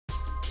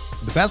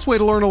The best way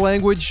to learn a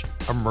language?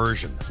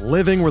 Immersion.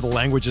 Living where the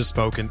language is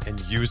spoken and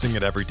using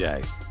it every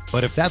day.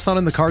 But if that's not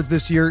in the cards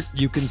this year,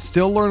 you can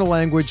still learn a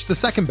language the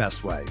second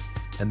best way,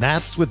 and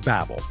that's with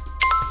Babbel.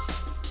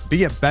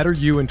 Be a better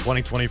you in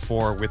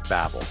 2024 with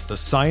Babbel, the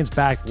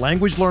science-backed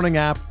language learning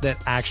app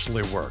that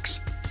actually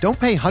works. Don't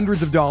pay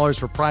hundreds of dollars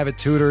for private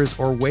tutors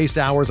or waste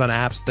hours on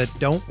apps that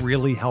don't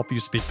really help you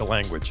speak the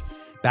language.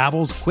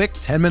 Babbel's quick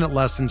 10-minute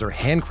lessons are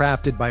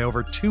handcrafted by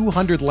over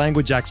 200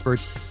 language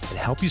experts and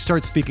help you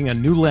start speaking a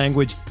new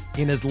language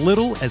in as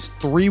little as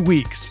 3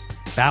 weeks.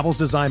 Babbel's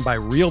designed by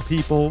real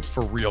people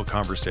for real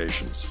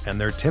conversations,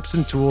 and their tips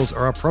and tools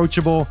are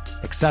approachable,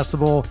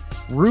 accessible,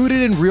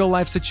 rooted in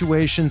real-life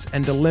situations,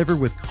 and delivered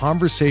with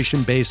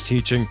conversation-based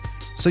teaching,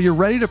 so you're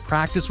ready to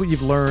practice what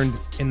you've learned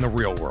in the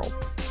real world.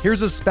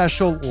 Here's a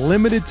special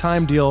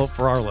limited-time deal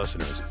for our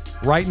listeners.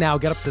 Right now,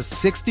 get up to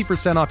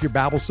 60% off your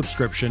Babbel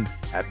subscription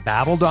at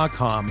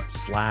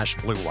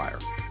babbel.com/Blue Wire.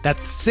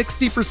 That's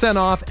 60%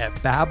 off at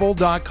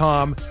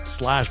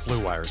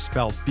babbel.com/Blue Wire,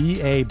 spelled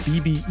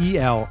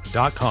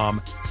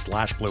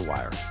BABBEL.com/Blue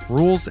Wire.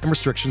 Rules and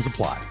restrictions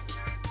apply.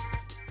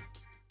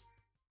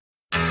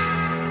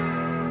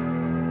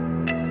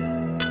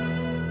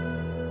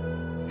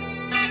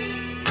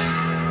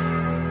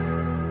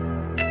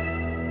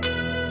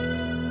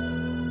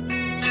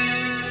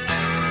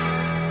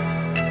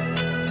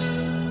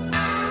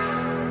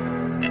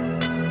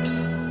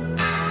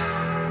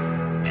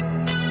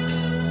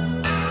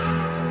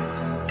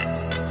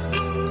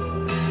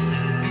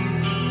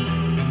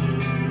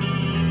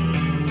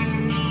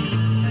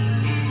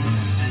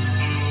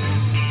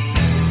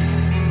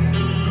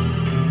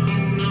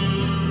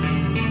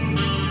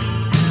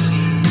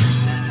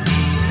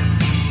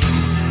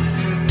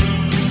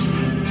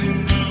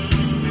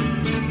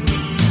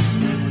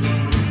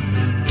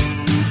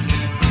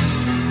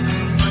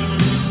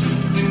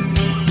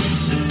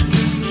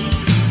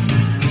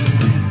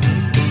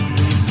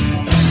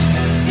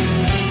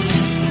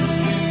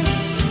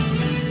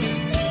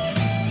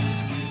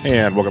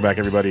 And welcome back,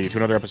 everybody, to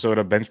another episode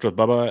of Benched with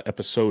Bubba,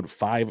 episode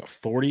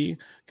 540.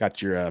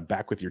 Got your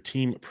back with your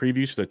team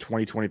previews for the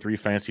 2023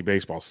 fantasy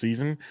baseball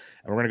season. And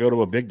we're going to go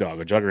to a big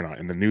dog, a juggernaut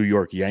in the New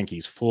York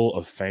Yankees, full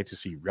of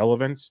fantasy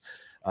relevance.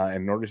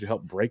 And in order to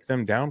help break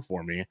them down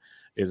for me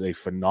is a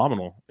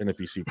phenomenal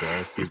NFBC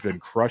player. He's been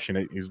crushing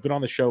it. He's been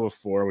on the show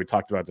before. We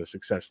talked about the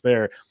success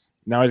there.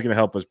 Now he's going to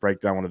help us break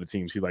down one of the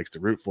teams he likes to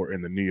root for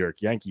in the New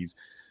York Yankees.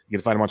 You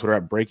can find him on Twitter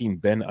at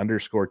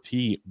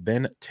BreakingBen_T.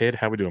 Ben Tid,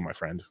 how we doing, my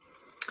friend?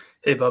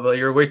 Hey, Bubba,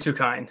 you're way too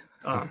kind.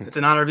 It's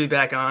an honor to be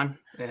back on,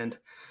 and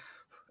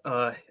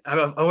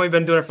I've only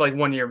been doing it for like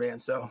 1 year, man,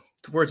 so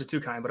words are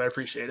too kind, but I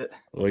appreciate it.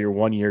 Well, your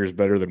 1 year is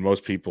better than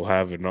most people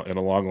have in a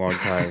long, long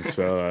time.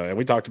 So, and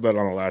we talked about it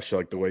on the last show,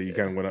 like the way you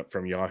kind of went up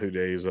from Yahoo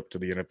days up to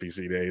the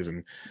NFBC days,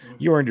 and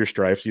you earned your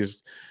stripes.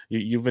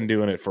 You've been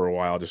doing it for a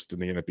while, just in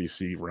the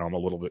NFBC realm, a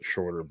little bit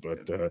shorter,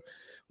 but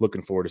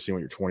looking forward to seeing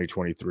what your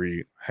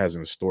 2023 has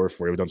in store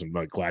for you. We've done some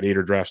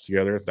gladiator drafts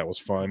together. That was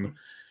fun.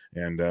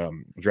 And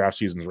draft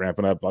season's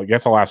ramping up. I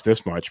guess I'll ask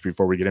this much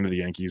before we get into the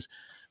Yankees.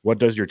 What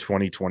does your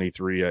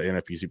 2023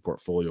 NFBC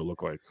portfolio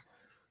look like?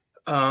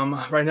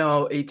 Right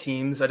now, 8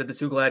 teams. I did the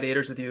 2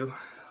 gladiators with you,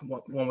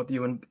 one with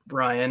you and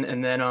Brian.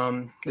 And then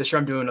this year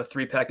I'm doing a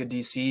 3-pack of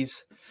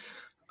DCs,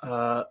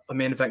 a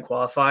main event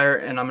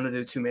qualifier, and I'm going to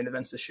do 2 main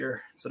events this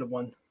year instead of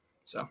 1.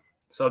 So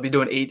I'll be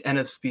doing 8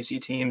 NFBC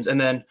teams,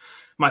 and then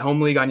my home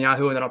league on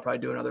Yahoo, and then I'll probably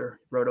do another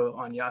roto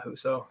on Yahoo.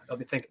 So I'll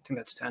be think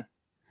that's 10.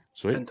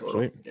 Sweet.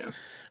 Yeah.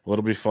 Well,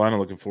 it'll be fun. I'm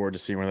looking forward to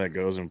seeing where that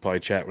goes, and probably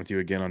chat with you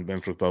again on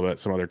Benched with Bubba at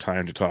some other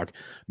time to talk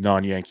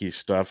non-Yankee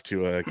stuff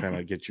to kind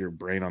of get your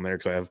brain on there,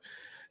 because I have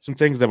some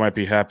things that might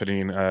be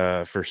happening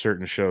for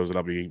certain shows that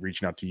I'll be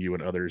reaching out to you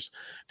and others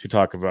to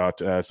talk about.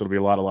 So it'll be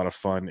a lot of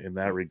fun in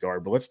that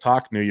regard. But let's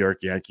talk New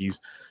York Yankees.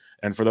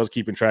 And for those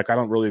keeping track, I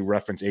don't really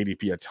reference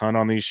ADP a ton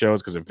on these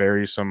shows because it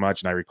varies so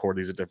much, and I record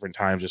these at different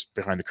times, just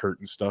behind the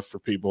curtain stuff for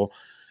people.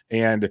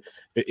 And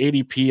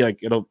ADP, like,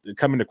 it'll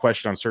come into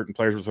question on certain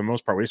players, but for the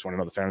most part, we just want to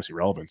know the fantasy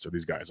relevance of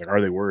these guys. Like,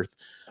 are they worth?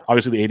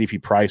 Obviously, the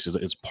ADP price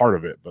is part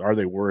of it, but are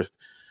they worth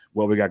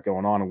what we got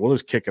going on? And we'll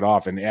just kick it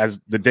off. And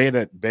as the day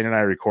that Ben and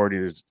I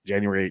recorded is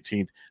January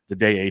 18th, the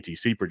day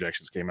ATC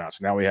projections came out.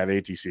 So now we have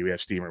ATC, we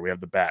have Steamer, we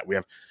have the Bat, we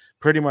have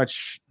pretty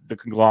much the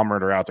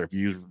conglomerate are out there. If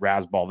you use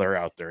Razzball, they're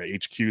out there.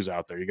 HQ's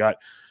out there. You got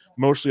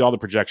mostly all the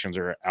projections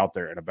are out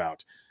there and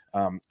about.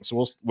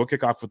 So we'll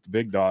kick off with the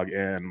big dog,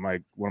 and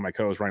one of my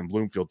co-hosts, Ryan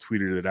Bloomfield,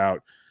 tweeted it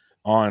out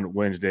on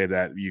Wednesday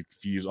that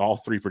if you use all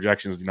 3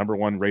 projections, the number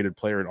 1 rated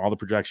player in all the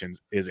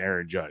projections is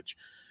Aaron Judge.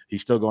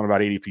 He's still going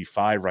about ADP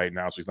 5 right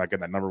now, so he's not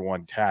getting that number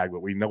 1 tag,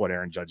 but we know what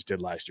Aaron Judge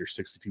did last year,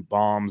 62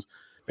 bombs,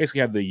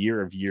 basically had the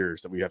year of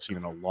years that we have seen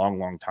in a long,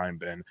 long time,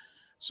 Ben.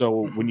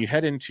 So when you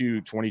head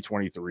into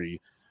 2023,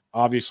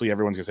 obviously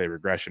everyone's going to say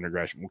regression,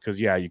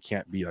 because, yeah, you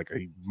can't be like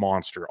a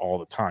monster all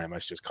the time.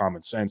 That's just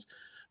common sense.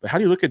 But how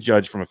do you look at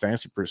Judge from a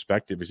fantasy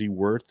perspective? Is he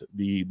worth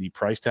the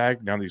price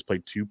tag now that he's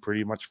played 2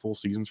 pretty much full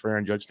seasons for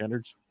Aaron Judge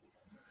standards?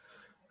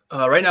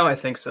 Right now, I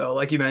think so.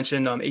 Like you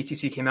mentioned,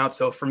 ATC came out,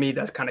 so for me,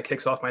 that kind of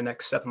kicks off my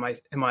next step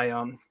in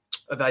my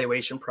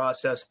evaluation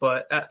process.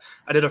 But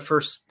I did a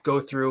first go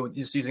through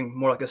just using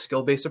more like a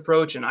skill based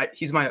approach, and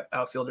he's my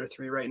outfielder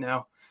 3 right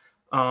now.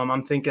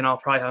 I'm thinking I'll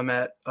probably have him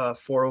at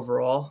 4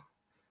 overall.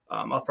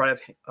 I'll probably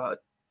have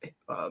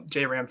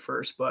J Ram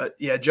first, but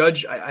yeah,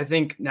 Judge. I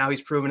think now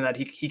he's proven that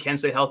he can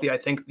stay healthy. I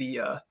think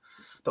the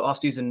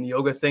off-season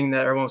yoga thing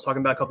that everyone was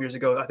talking about a couple years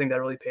ago, I think that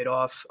really paid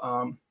off.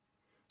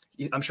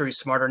 I'm sure he's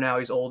smarter now.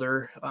 He's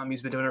older.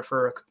 He's been doing it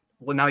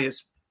now he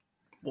has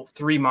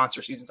 3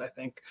 monster seasons, I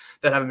think,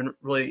 that haven't been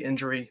really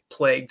injury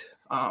plagued.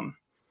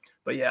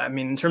 But yeah, I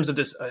mean, in terms of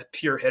just a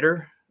pure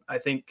hitter, I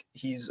think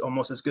he's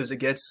almost as good as it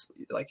gets,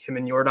 like him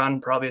and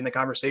Jordan probably in the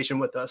conversation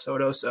with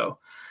Soto. So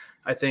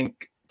I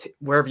think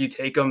wherever you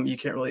take him, you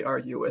can't really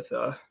argue with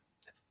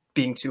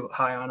being too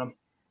high on him.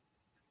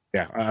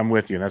 Yeah, I'm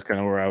with you. And that's kind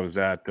of where I was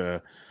at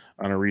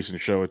on a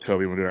recent show with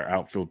Toby when we did our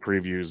outfield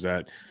previews,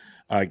 that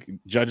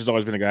Judge has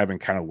always been a guy I've been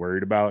kind of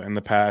worried about in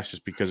the past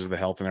just because of the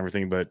health and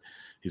everything, but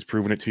he's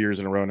proven it 2 years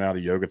in a row now.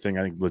 The yoga thing,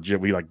 I think legit,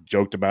 we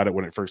joked about it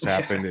when it first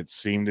happened. It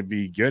seemed to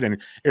be good.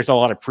 And there's a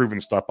lot of proven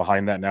stuff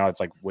behind that now.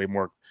 It's way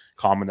more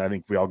common than I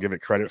think we all give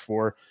it credit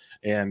for.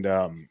 And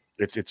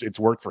it's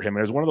worked for him. And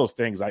it was one of those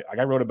things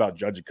I wrote about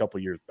Judge a couple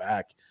years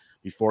back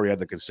before he had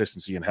the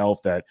consistency and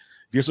health, that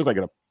if you just look like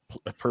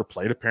a per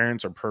plate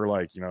appearance or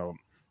per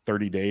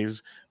 30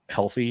 days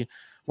healthy,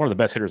 one of the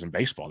best hitters in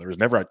baseball. There was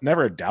never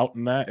a doubt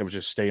in that. It was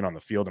just staying on the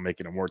field and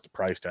making him worth the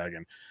price tag.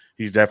 And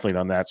he's definitely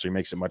done that. So he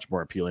makes it much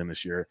more appealing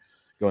this year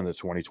going into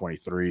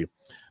 2023.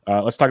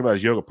 Let's talk about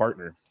his yoga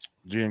partner,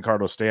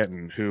 Giancarlo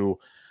Stanton, who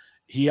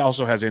he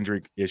also has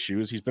injury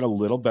issues. He's been a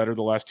little better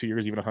the last 2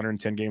 years. Even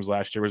 110 games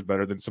last year was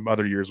better than some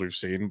other years we've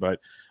seen, but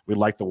we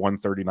like the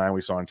 139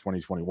 we saw in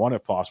 2021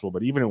 if possible.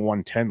 But even in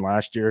 110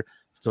 last year,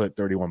 still hit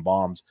 31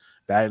 bombs.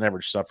 Batting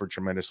average suffered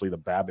tremendously. The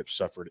BABIP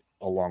suffered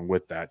along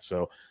with that.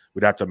 So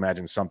we'd have to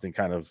imagine something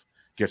kind of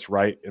gets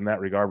right in that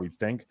regard, we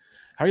think.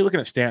 How are you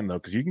looking at Stanton, though?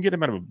 Because you can get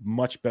him at a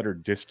much better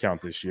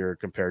discount this year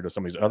compared to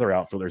some of these other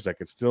outfielders that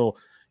could still,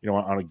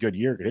 on a good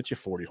year, could hit you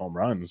 40 home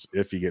runs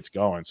if he gets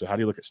going. So how do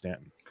you look at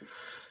Stanton?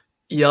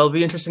 Yeah, it'll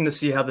be interesting to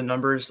see how the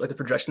numbers, the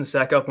projections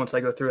stack up once I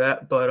go through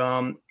that. But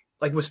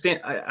with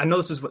Stanton, I know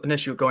this is an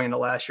issue going into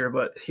last year,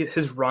 but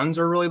his runs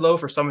are really low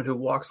for someone who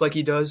walks like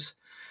he does.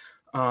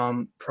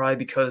 Probably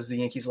because the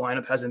Yankees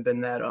lineup hasn't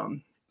been that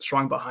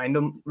strong behind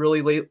him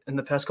really late in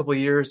the past couple of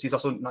years. He's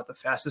also not the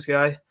fastest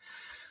guy.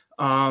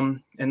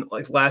 And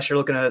last year,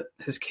 looking at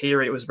his K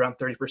rate was around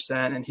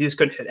 30%, and he just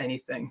couldn't hit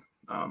anything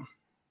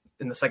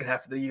in the second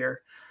half of the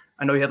year.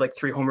 I know he had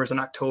 3 homers in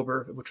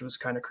October, which was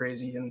kind of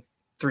crazy in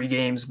 3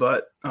 games,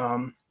 but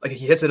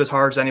he hits it as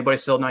hard as anybody,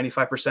 still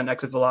 95%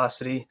 exit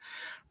velocity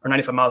or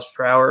 95 miles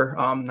per hour,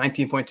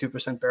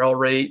 19.2% barrel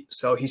rate.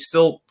 So he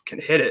still can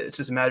hit it. It's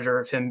just a matter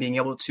of him being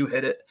able to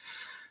hit it.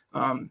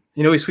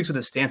 He speaks with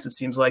his stance. It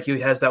seems like he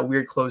has that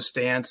weird closed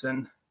stance.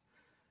 And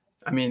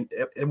I mean,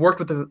 it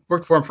worked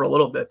for him for a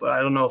little bit, but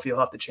I don't know if he'll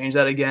have to change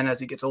that again as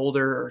he gets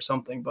older or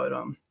something. But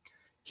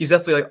he's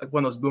definitely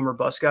one of those boomer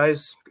bust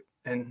guys.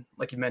 And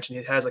like you mentioned,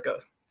 he has a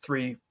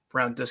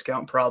 3-round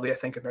discount probably, I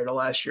think, compared to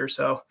last year.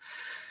 So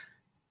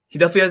he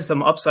definitely has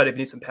some upside if you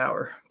need some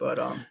power, but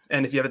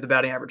and if you have the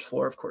batting average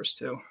floor, of course,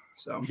 too.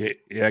 So yeah,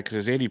 because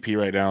his ADP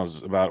right now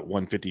is about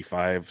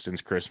 155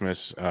 since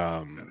Christmas.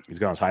 He's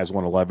gone as high as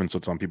 111, so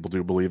some people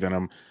do believe in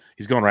him.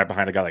 He's going right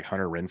behind a guy like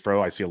Hunter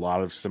Renfroe. I see a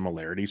lot of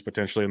similarities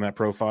potentially in that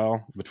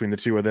profile between the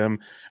two of them.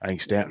 I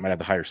think Stanton might have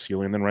the higher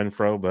ceiling than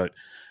Renfroe, but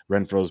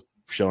Renfroe's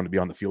shown to be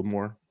on the field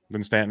more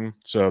than Stanton,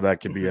 so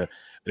that could be an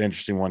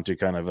interesting one to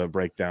kind of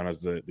break down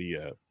as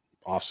the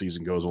off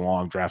season goes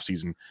along. Draft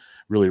season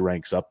really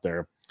ranks up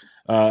there.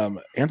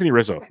 Anthony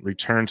Rizzo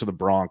returned to the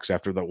Bronx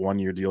after the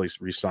 1-year deal. He's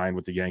re-signed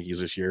with the Yankees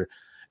this year.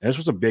 And this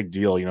was a big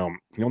deal. He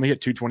only hit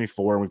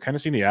 224. And we've kind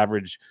of seen the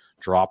average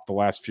drop the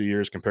last few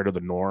years compared to the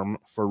norm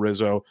for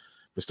Rizzo,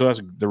 but still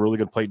has the really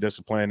good plate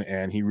discipline.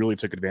 And he really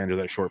took advantage of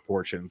that short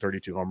porch and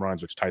 32 home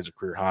runs, which ties a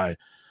career high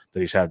that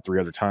he's had 3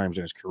 other times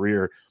in his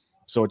career.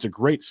 So it's a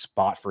great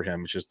spot for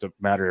him. It's just a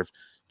matter of,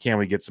 can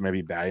we get some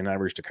maybe batting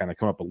average to kind of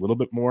come up a little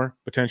bit more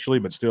potentially,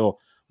 but still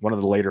one of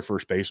the later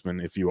first basemen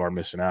if you are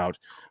missing out.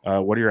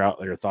 What are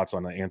your thoughts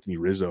on Anthony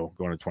Rizzo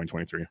going to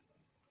 2023?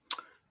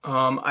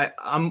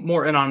 I'm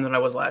more in on him than I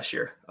was last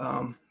year.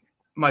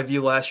 My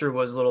view last year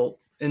was a little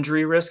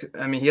injury risk.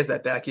 I mean, he has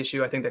that back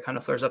issue. I think that kind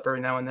of flares up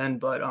every now and then,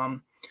 but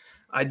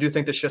I do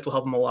think the shift will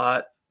help him a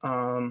lot.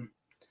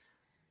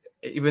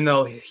 Even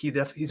though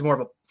he's more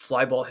of a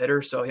fly ball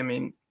hitter. So, I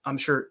mean, I'm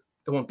sure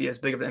it won't be as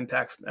big of an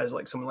impact as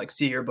someone like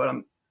Seager, but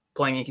I'm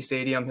playing Yankee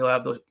Stadium. He'll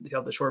have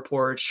the short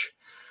porch.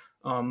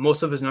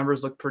 Most of his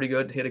numbers look pretty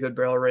good. He had a good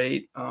barrel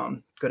rate,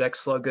 good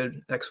xSlug,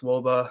 good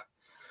xWOBA.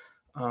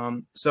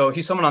 So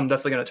he's someone I'm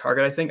definitely going to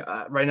target. I think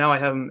right now I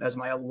have him as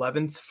my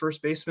 11th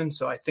first baseman.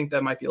 So I think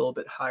that might be a little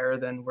bit higher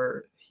than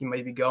where he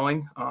may be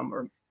going,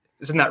 or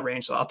it's in that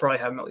range. So I'll probably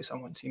have him at least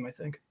on one team, I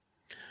think.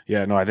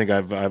 Yeah, no, I think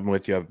I'm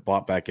with you. I've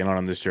bought back in on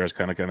him this year. I was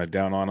kind of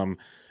down on him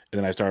And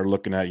then I started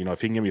looking at,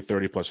 if he can give me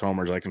 30 plus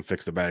homers, I can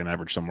fix the batting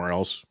average somewhere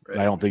else. Right.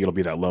 And I don't think it'll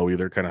be that low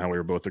either, kind of how we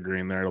were both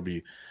agreeing there. It'll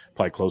be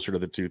probably closer to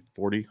the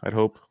 240, I'd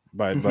hope,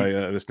 by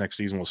this next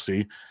season. We'll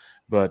see.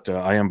 But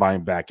I am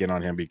buying back in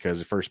on him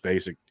because at first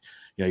base,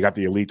 you got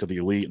the elite of the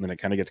elite, and then it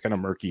kind of gets kind of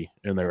murky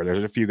in there.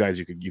 There's a few guys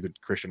you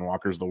could Christian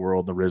Walker's the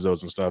world, the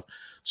Rizzos and stuff,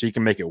 so you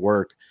can make it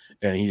work.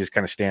 And he just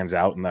kind of stands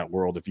out in that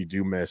world. If you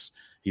do miss,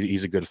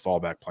 he's a good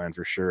fallback plan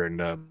for sure. And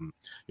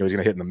he's going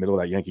to hit in the middle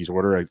of that Yankees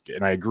order.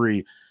 And I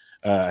agree.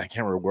 I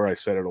can't remember where I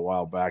said it a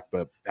while back,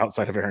 but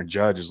outside of Aaron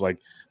Judge, is like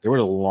there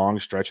was a long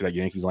stretch of that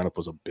Yankees lineup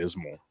was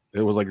abysmal. It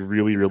was like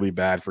really, really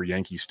bad for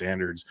Yankee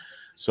standards.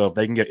 So if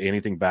they can get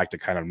anything back to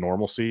kind of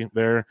normalcy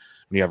there, and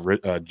you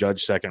have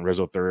Judge second,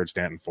 Rizzo third,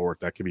 Stanton fourth,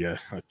 that could be a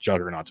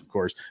juggernaut, of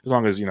course, as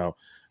long as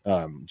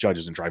Judge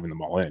isn't driving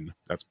them all in.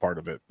 That's part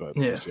of it, but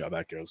we'll see how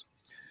that goes.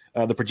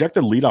 The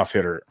projected leadoff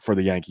hitter for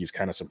the Yankees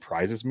kind of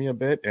surprises me a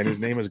bit, and his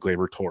name is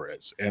Gleyber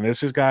Torres. And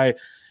this is guy.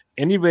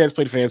 Anybody that's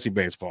played fantasy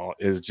baseball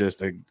is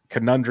just a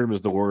conundrum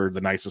is the word,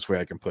 the nicest way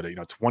I can put it.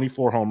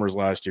 24 homers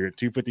last year at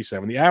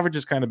 257. The average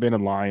has kind of been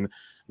in line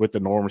with the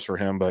norms for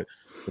him, but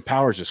the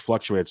power's just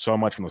fluctuated so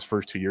much from those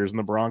first 2 years in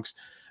the Bronx.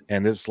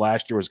 And this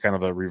last year was kind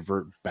of a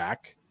revert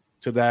back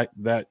to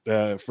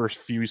that first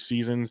few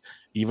seasons,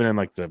 even in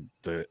like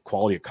the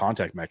quality of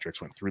contact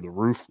metrics went through the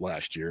roof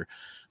last year.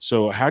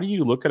 So how do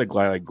you look at a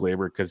guy like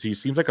Gleyber? Because he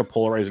seems like a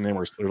polarizing name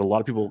where there's a lot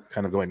of people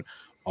kind of going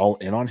all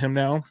in on him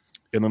now.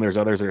 And then there's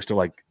others that are still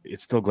like,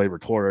 it's still Gleyber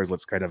Torres.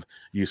 Let's kind of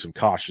use some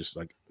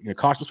cautiously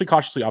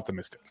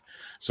optimistic.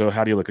 So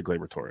how do you look at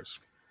Gleyber Torres?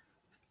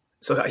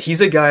 So he's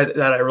a guy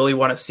that I really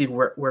want to see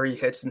where he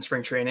hits in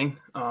spring training.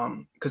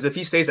 Because if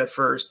he stays at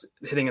first,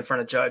 hitting in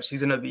front of Judge,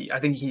 I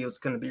think he is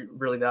going to be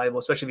really valuable,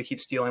 especially if he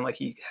keeps stealing like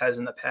he has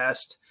in the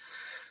past.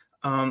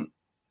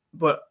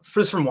 But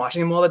from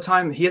watching him all the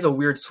time, he has a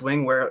weird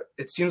swing where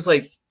it seems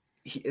like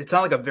it's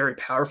not like a very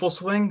powerful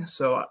swing.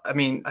 So, I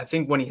mean, I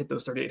think when he hit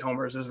those 38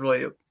 homers, it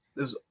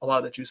was a lot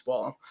of the juice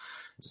ball.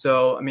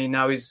 So, I mean,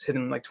 now he's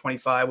hitting like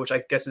 25, which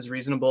I guess is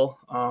reasonable.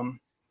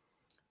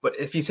 But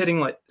if he's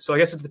hitting I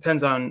guess it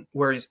depends on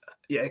where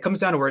it comes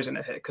down to where he's going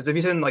to hit. Because if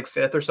he's hitting like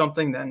fifth or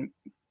something, then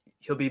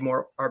he'll be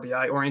more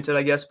RBI oriented,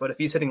 I guess. But if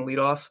he's hitting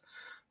leadoff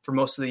for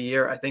most of the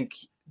year, I think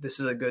this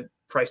is a good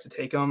price to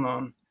take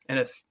him. And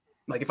if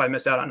I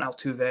miss out on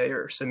Altuve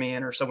or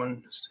Simeon or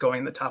someone who's going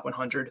in the top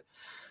 100,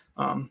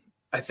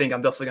 I think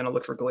I'm definitely going to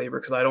look for Gleyber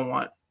because I don't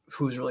want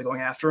who's really going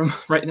after him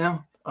right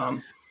now.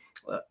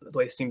 The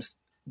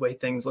way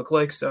things look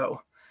like.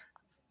 So,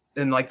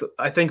 and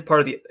I think part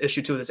of the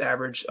issue too with his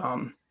average,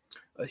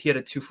 he had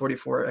a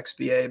 244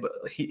 XBA, but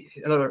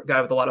another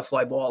guy with a lot of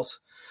fly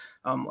balls,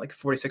 like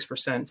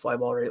 46% fly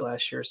ball rate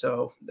last year.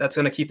 So that's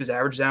going to keep his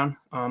average down,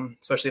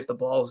 especially if the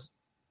ball's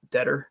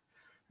deader.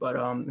 But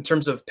in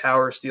terms of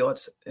power,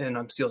 steals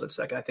at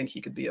second, I think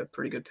he could be a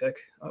pretty good pick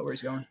where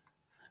he's going.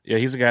 Yeah,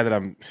 he's a guy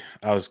that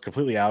I was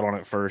completely out on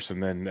at first,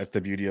 and then that's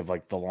the beauty of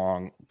like the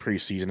long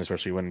preseason,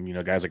 especially when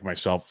guys like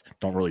myself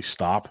don't really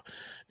stop.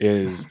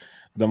 Is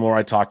the more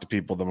I talk to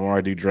people, the more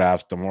I do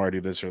drafts, the more I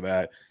do this or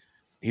that.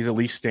 He's at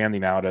least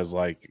standing out as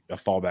like a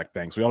fallback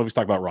thing. So we always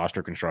talk about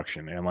roster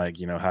construction and like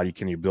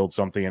can you build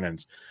something,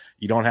 and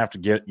you don't have to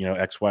get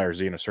X, Y, or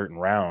Z in a certain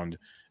round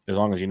as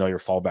long as you know your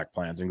fallback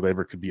plans. And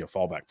Gleyber could be a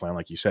fallback plan,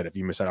 like you said. If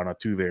you miss out on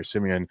Altuve or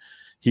Simeon,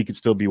 he could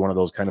still be one of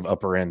those kind of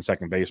upper end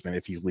second baseman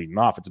if he's leading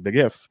off. It's a big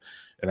if,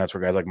 and that's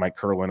where guys like Mike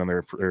Kerwin and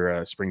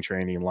their spring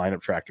training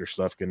lineup tractor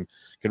stuff can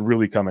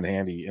really come in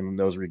handy in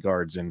those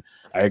regards. And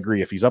I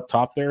agree, if he's up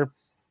top there,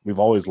 we've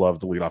always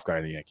loved the leadoff guy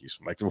in the Yankees.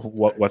 Like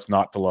what's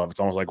not to love? It's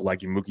almost like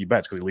liking Mookie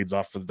Betts because he leads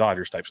off for the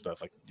Dodgers type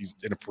stuff. Like he's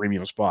in a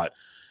premium spot,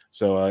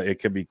 so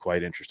it could be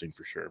quite interesting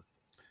for sure.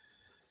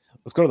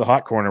 Let's go to the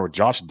hot corner with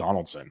Josh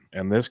Donaldson.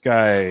 And this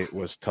guy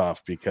was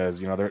tough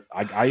because,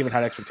 I even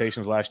had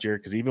expectations last year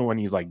because even when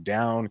he's like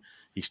down,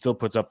 he still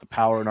puts up the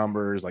power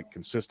numbers, like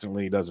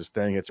consistently does his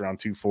thing. It's around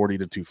 240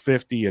 to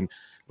 250. And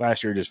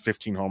last year, just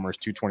 15 homers,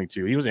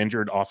 222. He was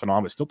injured off and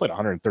on, but still played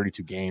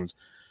 132 games.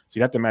 So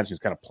you have to imagine he's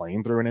kind of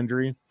playing through an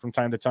injury from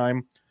time to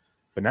time.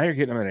 But now you're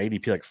getting him at an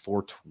ADP like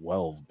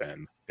 412,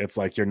 Ben. It's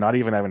like you're not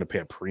even having to pay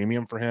a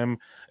premium for him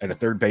at a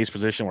third base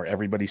position where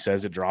everybody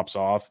says it drops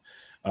off.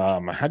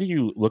 How do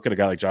you look at a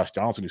guy like Josh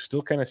Donaldson who's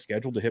still kind of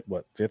scheduled to hit,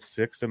 fifth,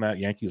 sixth in that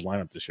Yankees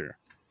lineup this year?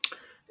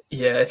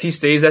 Yeah, if he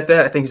stays at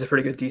that, I think he's a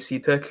pretty good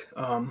DC pick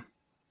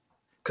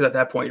because at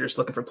that point you're just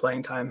looking for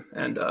playing time.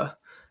 And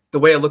the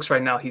way it looks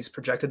right now, he's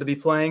projected to be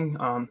playing.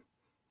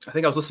 I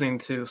think I was listening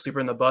to Sleeper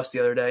in the Bus the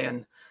other day,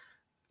 and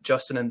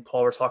Justin and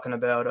Paul were talking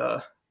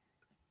about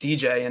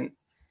DJ, and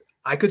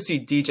I could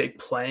see DJ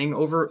playing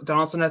over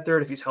Donaldson at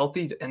third if he's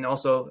healthy, and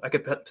also I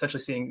could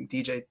potentially seeing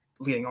DJ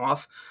leading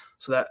off.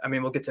 So that,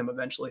 we'll get to him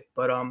eventually.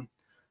 But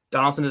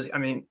Donaldson is,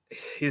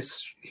 he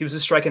was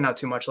just striking out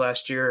too much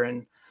last year,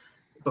 and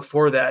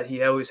before that,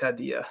 he always had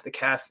the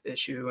calf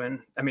issue.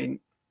 And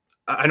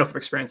I know from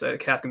experience that a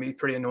calf can be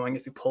pretty annoying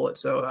if you pull it.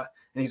 So and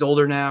he's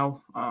older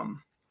now.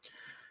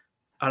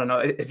 I don't know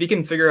if he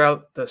can figure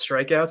out the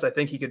strikeouts. I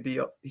think he could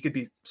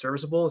be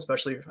serviceable,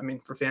 especially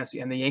for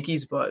fantasy and the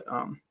Yankees. But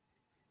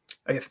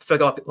I feel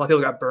like a lot of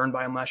people got burned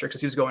by him last year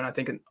because he was going, I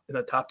think, in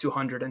the top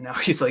 200, and now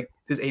he's like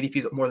his ADP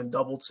is more than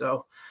doubled.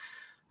 So,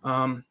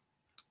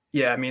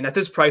 yeah, I mean, at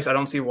this price, I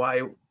don't see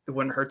why it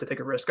wouldn't hurt to take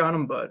a risk on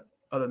him. But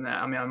other than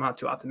that, I mean, I'm not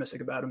too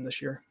optimistic about him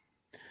this year.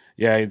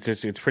 Yeah,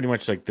 it's pretty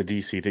much like the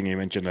DC thing you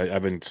mentioned.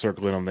 I've been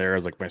circling him there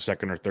as like my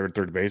second or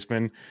third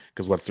baseman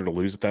because what's there to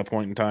lose at that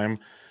point in time.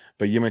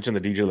 But you mentioned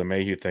the DJ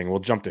LeMahieu thing.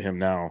 We'll jump to him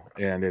now,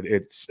 and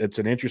it's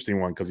an interesting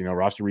one because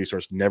roster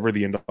resource never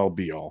the end all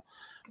be all,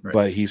 right.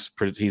 But he's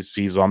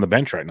on the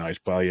bench right now. He's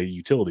probably a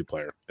utility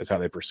player. That's how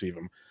they perceive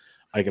him.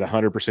 I could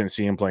 100%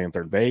 see him playing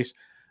third base.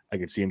 I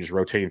could see him just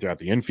rotating throughout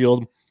the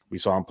infield. We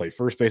saw him play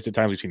first base at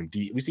times.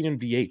 We've seen him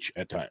DH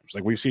at times.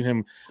 Like we've seen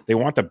him. They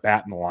want the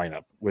bat in the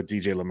lineup with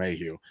DJ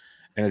LeMahieu,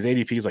 and his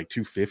ADP is like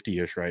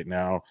 250-ish right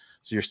now.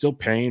 So you're still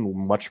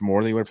paying much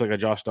more than you would for like a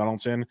Josh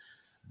Donaldson.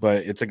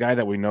 But it's a guy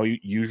that we know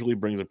usually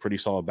brings a pretty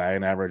solid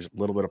batting average, a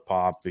little bit of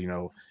pop.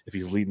 If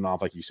he's leading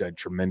off, like you said,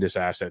 tremendous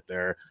asset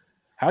there.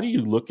 How do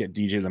you look at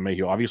DJ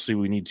LeMahieu? Obviously,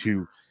 we need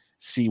to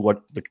see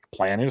what the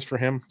plan is for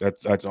him.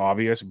 That's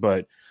obvious.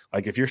 But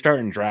like if you're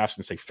starting drafts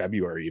in say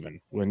February, even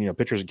when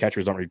pitchers and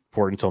catchers don't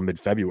report until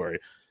mid-February,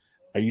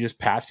 are you just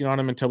passing on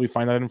him until we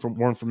find out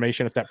more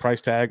information at that price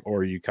tag, or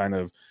are you kind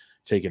of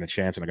taking a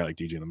chance on a guy like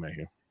DJ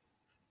LeMahieu?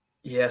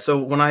 Yeah, so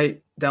when I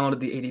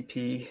downloaded the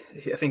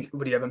ADP, I think,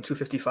 what do you have him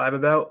 255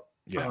 about?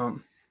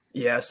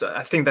 Yeah. So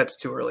I think that's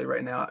too early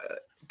right now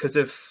because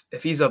if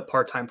he's a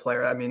part-time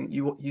player, I mean,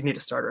 you need a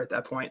starter at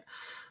that point.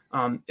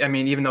 I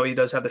mean, even though he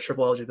does have the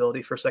triple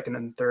eligibility for second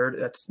and third,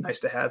 that's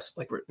nice to have,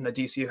 like we're in the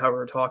DC, how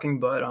we're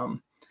talking. But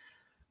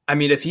I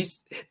mean, if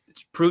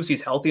proves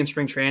he's healthy in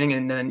spring training,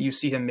 and then you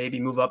see him maybe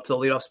move up to the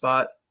leadoff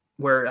spot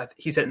where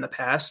he's hit in the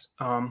past,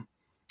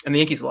 and the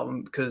Yankees love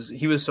him because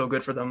he was so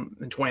good for them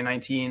in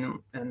 2019.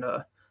 And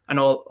I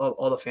know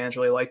all the fans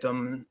really liked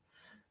him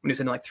when he was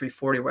hitting like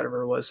 340 or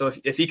whatever it was. So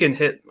if he can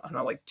hit, I don't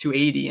know, like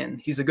 280, and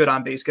he's a good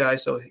on-base guy,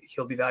 so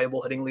he'll be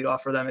valuable hitting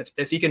leadoff for them.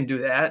 If he can do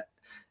that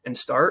and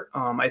start,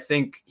 I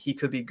think he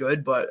could be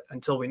good. But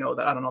until we know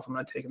that, I don't know if I'm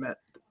going to take him at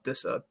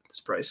this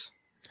price.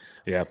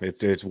 Yeah,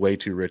 it's way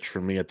too rich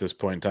for me at this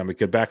point in time. It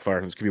could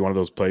backfire. This could be one of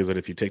those plays that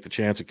if you take the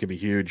chance, it could be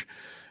huge.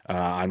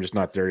 I'm just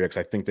not there yet because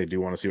I think they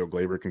do want to see what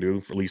Gleyber can do,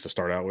 for at least to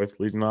start out with,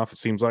 leading off, it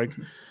seems like.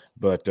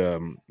 But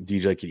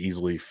DJ could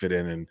easily fit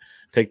in and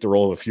take the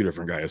role of a few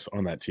different guys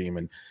on that team.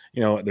 And,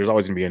 there's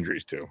always going to be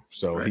injuries too.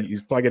 So right.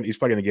 he's probably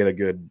going to get a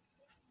good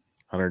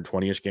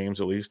 120-ish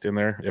games at least in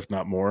there, if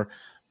not more.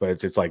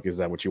 But it's like, is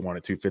that what you want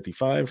at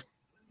 255?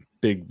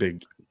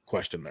 Big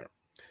question there.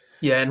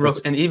 Yeah,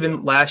 and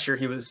even last year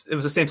it was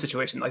the same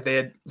situation. Like they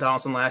had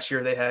Donaldson last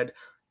year, they had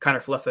Connor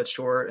Fluff at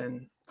short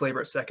and Gleyber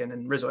at second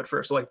and Rizzo at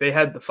first. So like they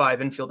had the 5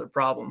 infielder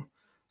problem.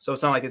 So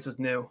it's not like this is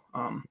new.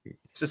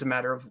 It's just a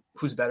matter of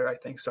who's better, I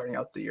think, starting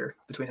out the year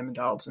between him and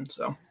Donaldson.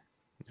 So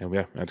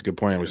yeah, that's a good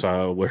point. We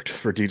saw it worked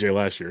for DJ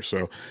last year,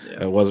 so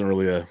it wasn't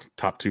really a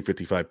top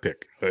 255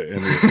 pick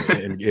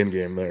in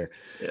game there.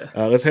 Yeah.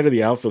 Let's head to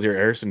the outfield here.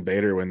 Harrison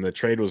Bader, when the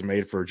trade was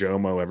made for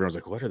Jomo, everyone's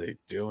like, what are they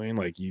doing?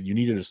 Like you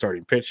needed a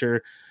starting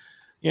pitcher.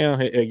 Yeah,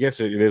 I guess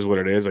it is what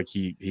it is. Like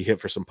he hit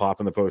for some pop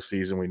in the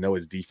postseason. We know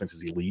his defense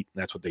is elite.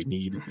 That's what they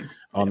need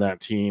on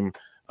that team.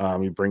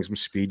 He brings some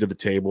speed to the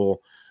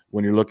table.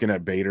 When you're looking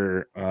at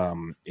Bader,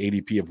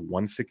 ADP of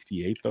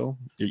 168, though,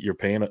 you're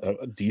paying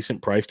a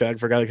decent price tag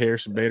for a guy like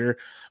Harrison Bader.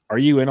 Are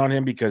you in on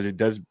him because it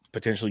does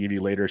potentially give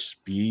you later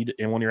speed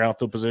in one of your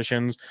outfield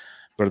positions?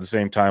 But at the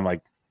same time,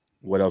 like,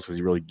 what else does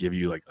he really give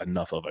you like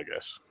enough of, I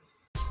guess?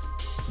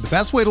 The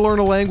best way to learn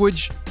a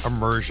language?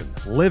 Immersion.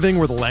 Living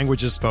where the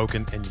language is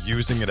spoken and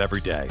using it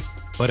every day.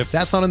 But if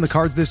that's not in the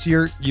cards this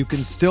year, you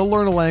can still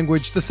learn a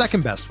language the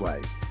second best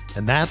way.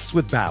 And that's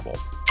with Babbel.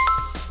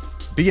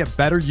 Be a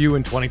better you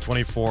in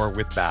 2024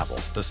 with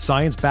Babbel, the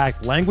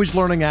science-backed language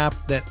learning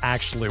app that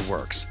actually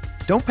works.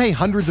 Don't pay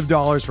hundreds of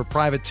dollars for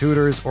private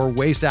tutors or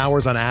waste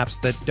hours on apps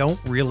that don't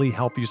really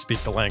help you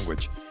speak the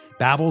language.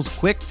 Babbel's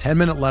quick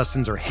 10-minute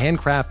lessons are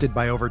handcrafted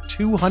by over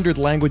 200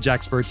 language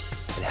experts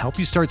and help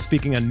you start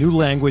speaking a new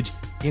language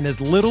in as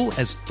little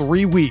as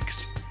 3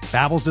 weeks.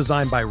 Babbel's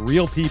designed by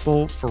real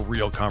people for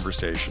real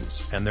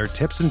conversations, and their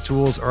tips and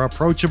tools are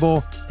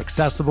approachable,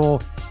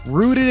 accessible,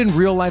 rooted in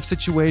real-life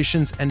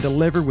situations, and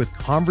delivered with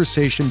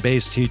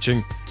conversation-based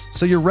teaching,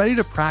 so you're ready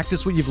to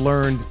practice what you've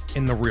learned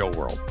in the real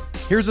world.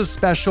 Here's a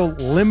special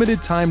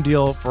limited-time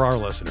deal for our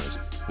listeners.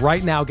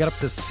 Right now, get up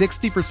to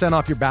 60%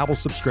 off your Babbel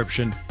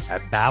subscription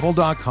at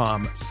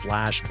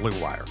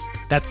babbel.com/Blue Wire.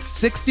 That's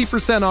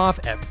 60% off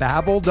at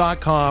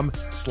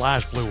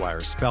babbel.com/Blue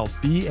Wire, spelled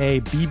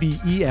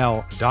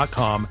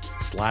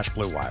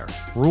BABBEL.com/Blue Wire.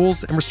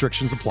 Rules and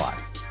restrictions apply.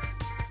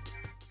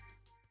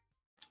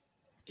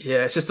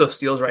 Yeah, it's just those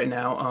steals right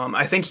now.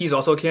 I think he's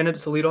also a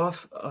candidate to lead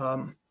off,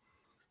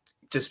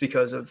 just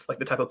because of like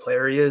the type of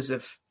player he is.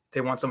 If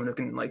they want someone who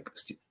can like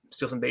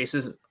steal some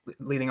bases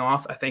leading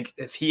off, I think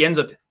if he ends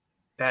up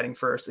batting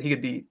first, he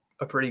could be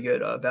a pretty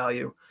good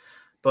value.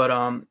 But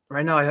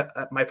right now,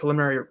 my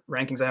preliminary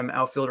rankings, I have an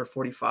outfielder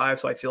 45,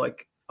 so I feel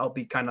like I'll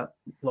be kind of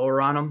lower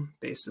on him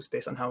based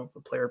on how the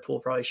player pool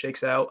probably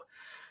shakes out.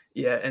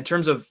 Yeah, in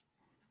terms of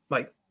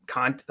like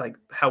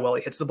how well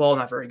he hits the ball,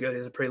 not very good. He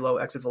has a pretty low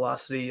exit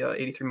velocity,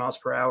 83 miles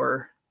per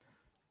hour,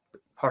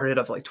 hard hit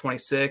of like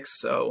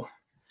 26. So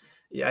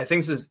yeah, I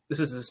think this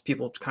is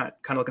people kind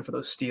of looking for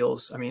those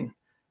steals. I mean,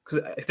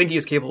 because I think he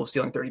is capable of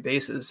stealing 30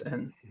 bases,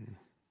 and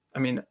I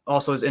mean,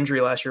 also his injury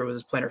last year was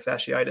his plantar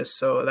fasciitis,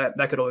 so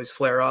that could always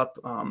flare up.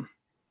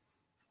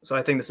 So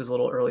I think this is a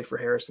little early for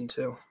Harrison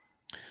too.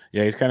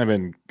 Yeah, he's kind of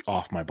been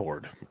off my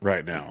board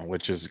right now,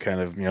 which is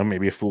kind of,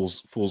 maybe a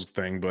fool's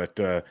thing, but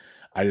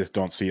I just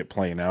don't see it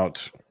playing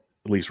out,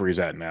 at least where he's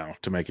at now,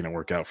 to making it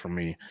work out for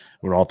me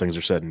when all things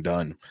are said and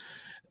done.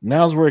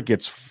 Now's where it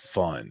gets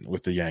fun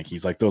with the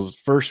Yankees. Like those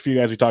first few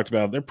guys we talked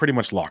about, they're pretty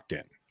much locked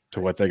in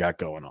to what they got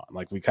going on.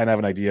 Like we kind of have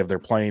an idea of they're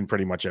playing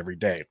pretty much every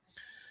day.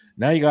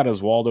 Now you got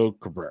Oswaldo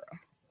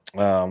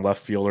Cabrera,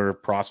 left fielder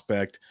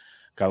prospect,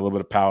 got a little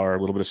bit of power, a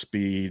little bit of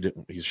speed.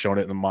 He's shown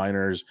it in the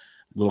minors.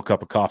 Little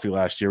cup of coffee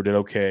last year, did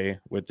okay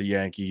with the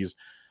Yankees.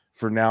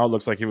 For now, it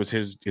looks like it's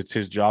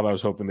his job. I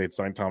was hoping they'd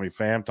sign Tommy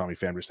Pham. Tommy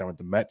Pham just signed with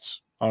the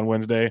Mets on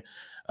Wednesday.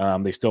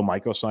 They still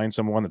might go sign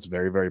someone. That's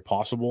very, very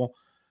possible.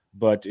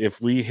 But if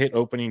we hit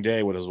opening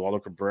day with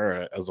Oswaldo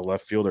Cabrera as the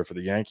left fielder for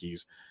the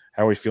Yankees,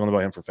 how are we feeling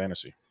about him for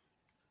fantasy?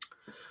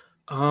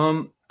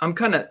 I'm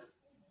kind of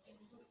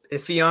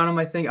iffy on him.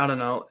 I think, I don't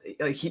know.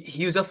 Like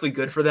he was definitely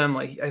good for them.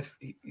 Like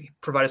he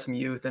provided some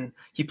youth, and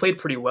he played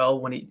pretty well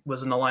when he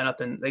was in the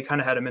lineup, and they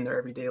kind of had him in there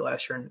every day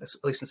last year, at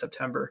least in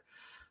September.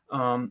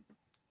 So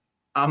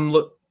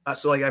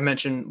like I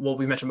mentioned,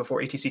 we mentioned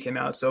before ATC came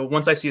out. So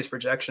once I see his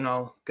projection,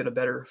 I'll get a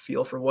better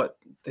feel for what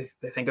they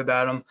think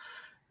about him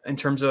in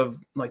terms of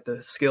like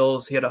the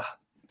skills. He had a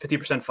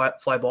 50%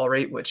 fly ball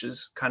rate, which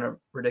is kind of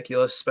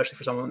ridiculous, especially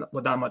for someone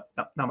with not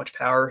much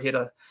power. He had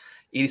a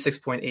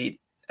 86.8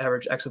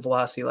 average exit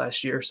velocity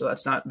last year, so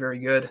that's not very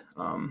good.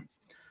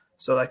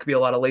 So that could be a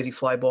lot of lazy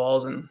fly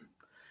balls, and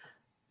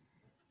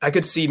I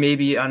could see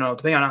maybe, I don't know,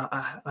 depending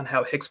on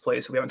how Hicks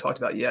plays, who we haven't talked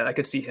about yet, I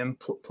could see him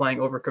playing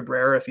over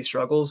Cabrera if he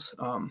struggles.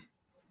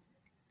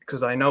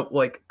 Because I know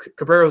like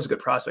Cabrera was a good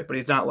prospect, but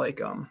he's not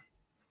like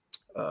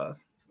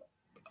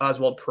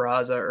Oswald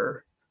Peraza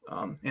or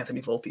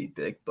Anthony Volpe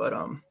big. But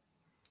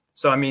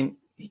so I mean,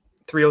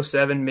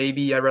 307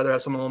 maybe. I'd rather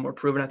have someone a little more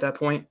proven at that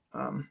point.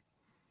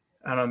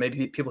 I don't know.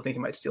 Maybe people think he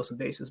might steal some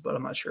bases, but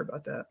I'm not sure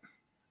about that.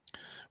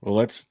 Well,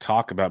 let's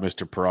talk about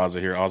Mr.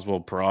 Peraza here.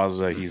 Oswald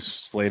Peraza, he's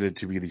slated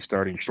to be the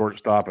starting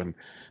shortstop, and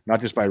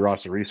not just by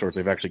roster resource.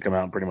 They've actually come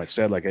out and pretty much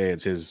said, like, hey,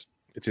 it's his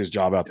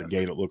job out the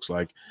gate, it looks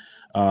like.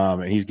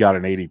 And he's got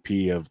an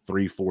ADP of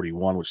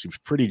 341, which seems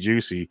pretty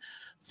juicy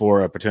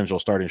for a potential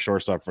starting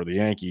shortstop for the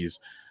Yankees.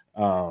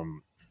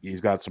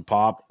 He's got some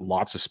pop,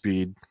 lots of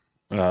speed.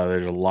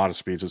 There's a lot of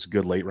speed, so it's a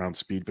good late-round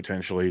speed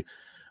potentially.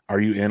 Are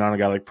you in on a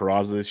guy like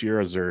Peraza this year?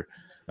 Is there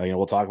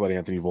we'll talk about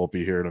Anthony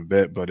Volpe here in a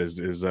bit, but is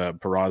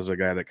Peraza a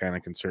guy that kind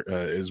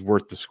of is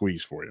worth the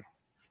squeeze for you?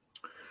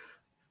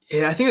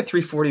 Yeah, I think at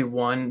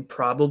 341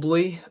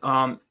 probably.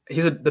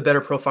 He's the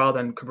better profile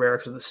than Cabrera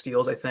because of the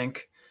steals, I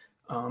think.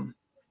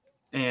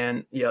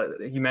 And yeah,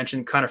 you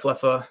mentioned Connor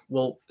Flefa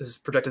is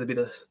projected to be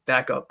the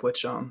backup,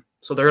 which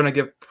so they're going to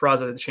give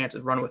Peraza the chance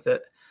to run with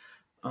it.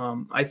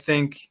 I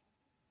think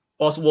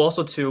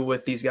also too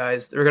with these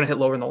guys, they're going to hit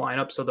lower in the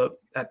lineup, so the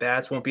at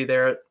bats won't be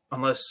there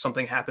unless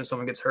something happens,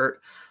 someone gets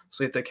hurt.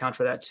 So you have to account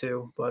for that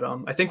too. But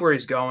I think where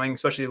he's going,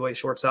 especially the way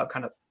shortstop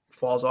kind of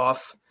falls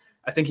off,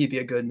 I think he'd be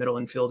a good middle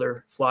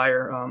infielder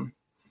flyer.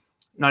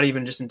 Not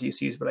even just in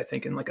DCs, but I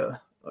think in like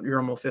a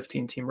normal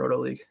 15-team Roto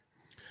League.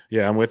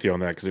 Yeah, I'm with you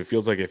on that because it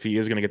feels like if he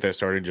is going to get that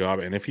starting job,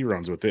 and if he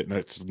runs with it, and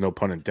that's no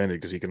pun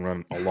intended because he can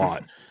run a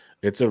lot,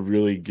 it's a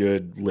really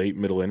good late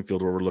middle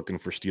infield where we're looking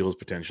for steals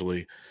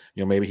potentially.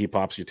 Maybe he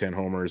pops you 10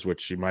 homers,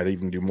 which he might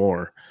even do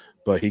more,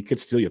 but he could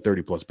steal you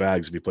 30-plus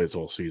bags if he plays the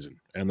whole season.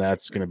 And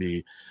that's going to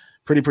be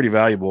pretty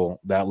valuable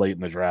that late in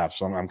the draft.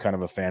 So I'm kind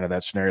of a fan of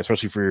that scenario,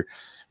 especially for,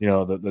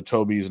 the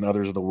Tobys and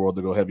others of the world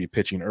to go heavy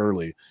pitching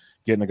early.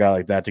 Getting a guy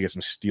like that to get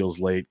some steals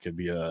late could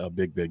be a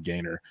big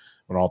gainer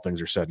when all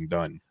things are said and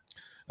done.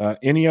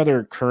 Any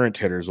other current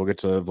hitters, we'll get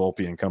to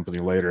Volpe and company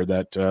later,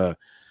 that,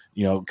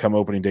 come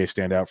opening day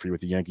stand out for you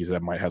with the Yankees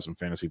that might have some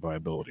fantasy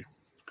viability?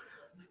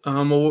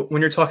 Well,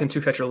 when you're talking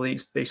two catcher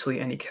leagues, basically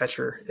any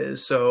catcher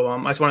is. So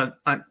I just want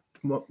to,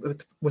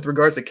 with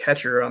regards to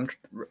catcher, it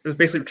was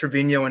basically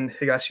Trevino and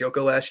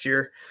Higashioka last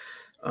year.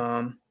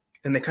 And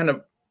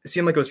it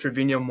seemed like it was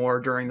Trevino more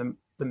during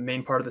the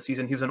main part of the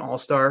season. He was an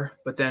all-star,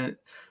 but then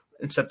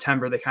in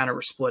September, they kind of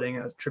were splitting.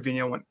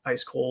 Trevino went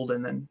ice cold,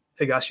 and then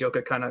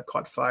Higashioka kind of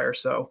caught fire.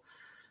 So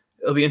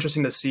it'll be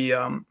interesting to see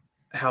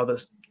how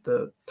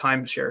the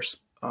timeshare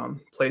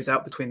plays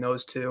out between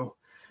those two.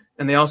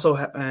 And they also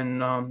have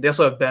Ben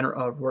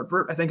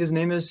Rortvert, I think his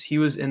name is. He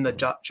was in the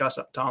Josh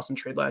Donaldson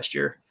trade last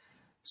year.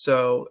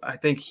 So I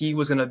think he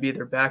was going to be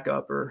their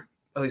backup, or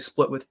at least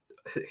split with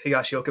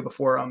Higashioka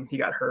before he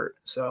got hurt.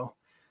 So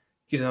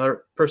he's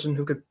another person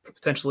who could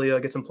potentially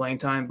get some playing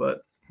time.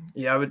 But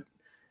yeah,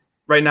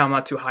 right now I'm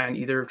not too high on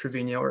either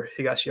Trevino or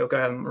Higashioka.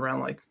 I have him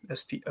around like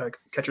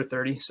catcher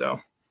 30. So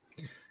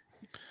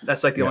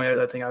that's like the only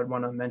other thing I would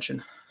want to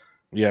mention.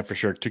 Yeah, for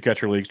sure. Two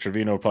catcher leagues.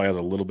 Trevino probably has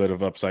a little bit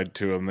of upside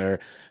to him there.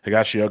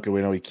 Higashioka,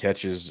 we know he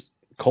catches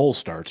Cole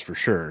starts for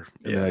sure,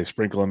 and then they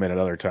sprinkle him in at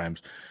other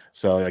times.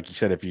 So, like you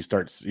said, if he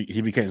starts,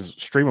 he becomes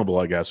streamable,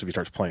 I guess, if he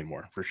starts playing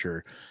more for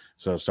sure.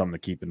 So, something to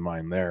keep in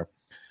mind there.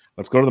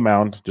 Let's go to the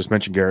mound. Just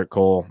mentioned Garrett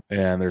Cole,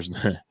 and there's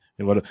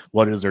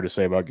what is there to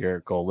say about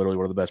Garrett Cole? Literally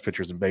one of the best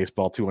pitchers in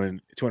baseball.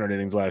 200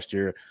 innings last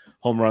year.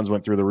 Home runs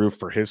went through the roof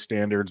for his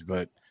standards,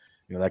 but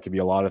that could be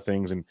a lot of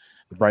things. And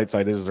the bright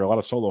side is there are a lot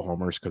of solo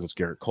homers because it's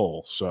Garrett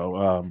Cole.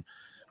 So,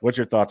 what's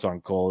your thoughts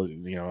on Cole?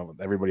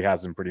 Everybody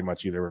has him pretty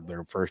much either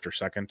their first or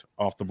second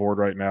off the board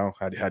right now.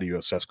 How do you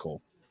assess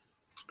Cole?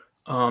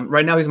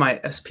 Right now he's my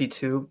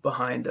SP2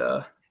 behind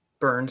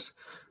Burns,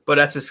 but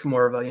that's just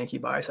more of a Yankee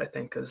bias, I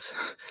think, because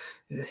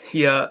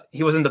he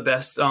wasn't the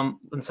best in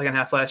the second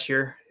half last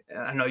year.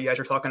 I know you guys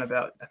were talking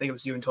about, I think it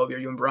was you and Toby or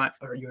you and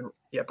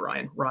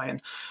Brian,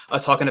 Ryan,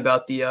 talking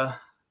about the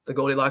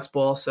Goldilocks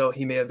ball. So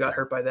he may have got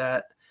hurt by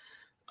that.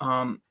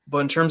 But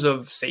in terms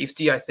of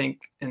safety, I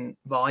think in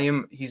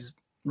volume, he's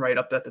right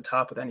up at the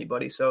top with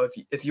anybody. So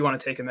if you want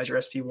to take him as your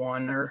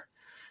SP1 or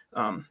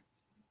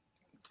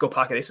go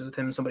pocket aces with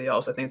him and somebody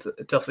else, I think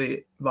it's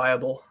definitely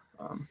viable.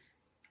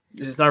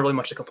 There's not really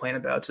much to complain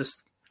about. It's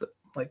just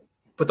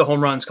with the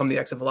home runs come the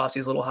exit velocity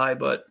is a little high,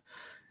 but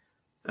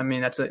I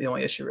mean, that's the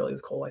only issue really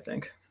with Cole, I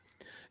think.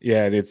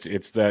 Yeah,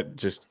 it's that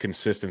just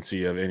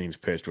consistency of innings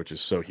pitched, which is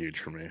so huge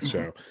for me. Mm-hmm.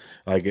 So,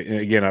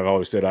 again, I've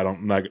always said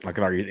I'm not going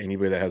to argue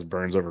anybody that has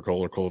Burns over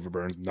Cole or Cole over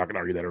Burns. I'm not going to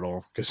argue that at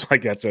all because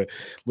that's a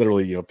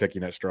literally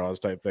picking at straws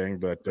type thing.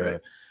 But right.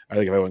 I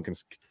think if I went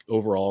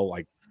overall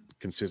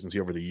consistency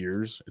over the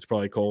years, it's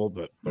probably Cole,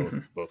 but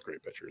both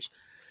great pitchers.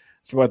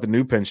 So about the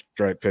new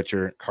pinstripe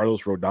pitcher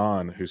Carlos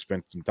Rodon, who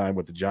spent some time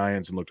with the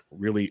Giants and looked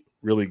really,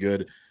 really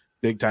good.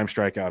 Big time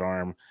strikeout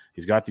arm.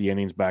 He's got the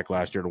innings back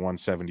last year to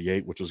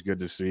 178, which was good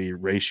to see.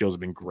 Ratios have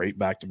been great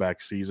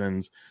back-to-back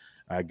seasons.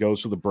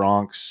 Goes to the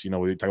Bronx. We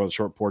talk about the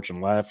short porch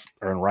and left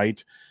or and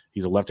right.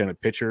 He's a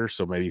left-handed pitcher,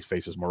 so maybe he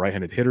faces more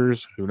right-handed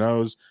hitters. Who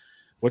knows?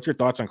 What's your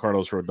thoughts on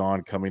Carlos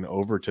Rodon coming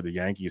over to the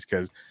Yankees?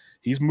 Because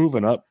he's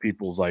moving up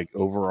people's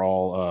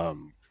overall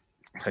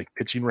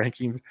pitching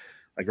ranking.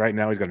 Right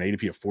now, he's got an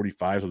ADP of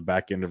 45, so the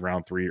back end of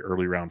round 3,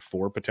 early round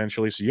 4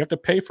 potentially. So you have to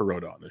pay for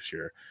Rodon this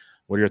year.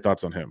 What are your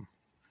thoughts on him?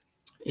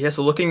 Yeah,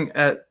 so looking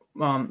at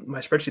my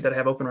spreadsheet that I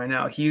have open right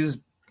now, he was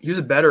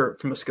better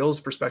from a skills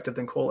perspective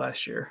than Cole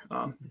last year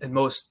in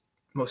most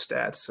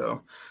stats.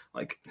 So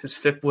his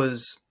FIP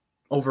was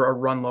over a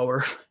run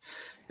lower.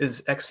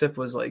 His xFIP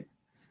was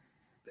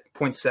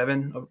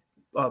 0.7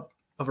 of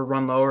a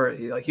run lower.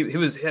 He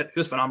was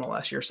phenomenal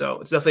last year.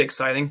 So it's definitely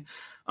exciting.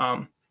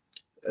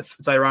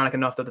 It's ironic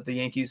enough that the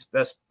Yankees'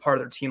 best part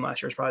of their team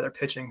last year is probably their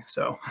pitching.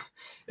 So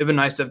it'd been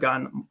nice to have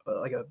gotten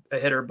a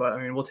hitter, but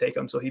I mean, we'll take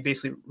him. So he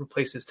basically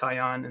replaces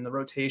Taillon in the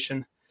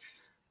rotation.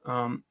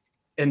 And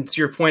to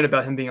your point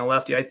about him being a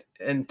lefty,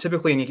 and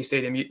typically in Yankee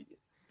Stadium,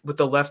 with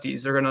the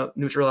lefties, they're going to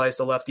neutralize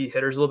the lefty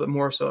hitters a little bit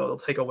more. So it'll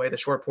take away the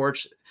short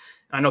porch.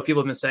 And I know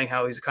people have been saying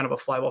how he's kind of a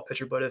fly ball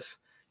pitcher, but if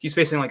he's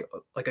facing like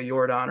a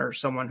Yordan or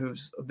someone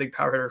who's a big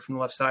power hitter from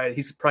the left side,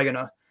 he's probably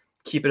going to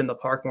keep it in the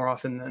park more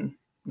often than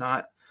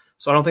not.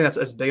 So I don't think that's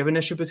as big of an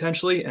issue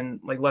potentially. And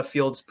left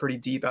field's pretty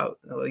deep out,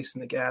 at least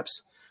in the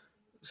gaps.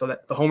 So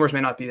that the homers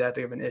may not be that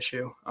big of an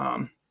issue.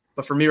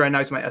 But for me right now,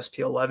 he's my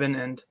SP11.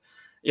 And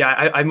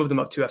yeah, I moved him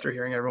up too after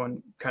hearing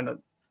everyone kind of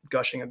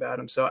gushing about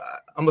him. So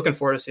I'm looking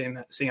forward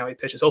to seeing how he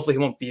pitches. Hopefully he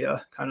won't be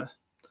kind of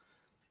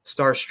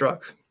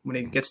starstruck when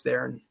he gets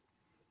there. And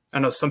I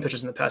know some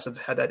pitchers in the past have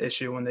had that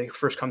issue when they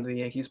first come to the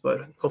Yankees,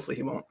 but hopefully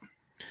he won't.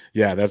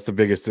 Yeah, that's the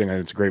biggest thing, and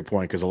it's a great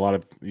point because a lot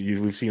of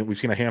we've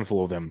seen a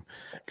handful of them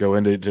go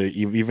into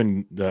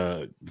even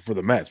for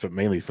the Mets, but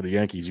mainly for the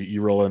Yankees.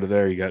 You roll into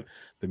there, you got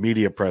the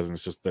media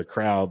presence, just the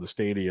crowd, the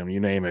stadium, you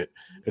name it.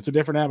 It's a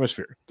different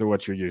atmosphere than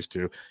what you're used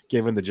to.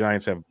 Given the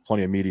Giants have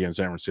plenty of media in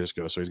San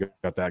Francisco, so he's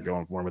got that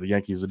going for him. But the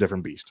Yankees is a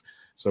different beast,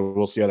 so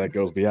we'll see how that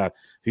goes. But yeah,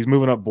 he's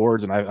moving up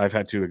boards, and I've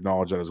had to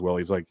acknowledge that as well.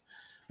 I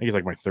think he's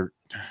like my third.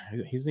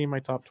 He's in my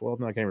top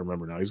 12 now. I can't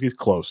remember now. He's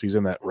close. He's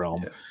in that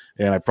realm,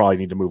 and I probably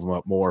need to move him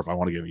up more if I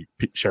want to get any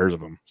shares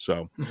of him.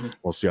 So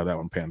we'll see how that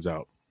one pans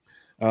out.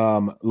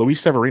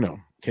 Luis Severino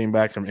came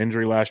back from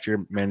injury last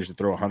year, managed to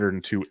throw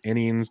 102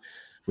 innings.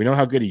 We know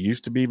how good he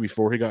used to be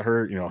before he got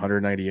hurt.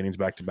 190 innings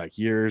back-to-back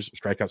years.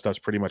 Strikeout stuff's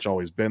pretty much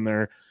always been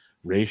there.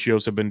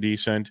 Ratios have been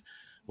decent.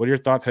 What are your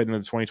thoughts heading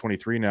into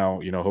 2023 now?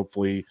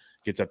 Hopefully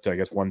gets up to, I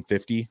guess,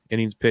 150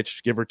 innings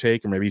pitched, give or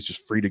take, or maybe he's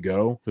just free to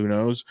go. Who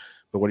knows?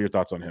 But what are your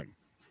thoughts on him?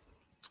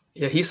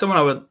 Yeah, he's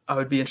someone I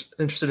would be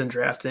interested in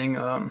drafting.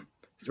 Right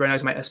now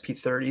he's my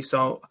SP30,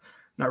 so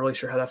not really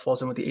sure how that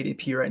falls in with the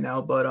ADP right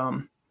now. But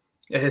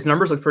his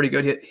numbers look pretty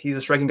good. He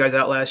was striking guys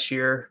out last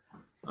year.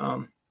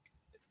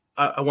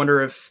 I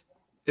wonder if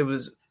it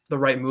was the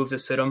right move to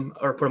sit him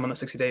or put him on a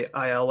 60-day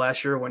IL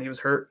last year when he was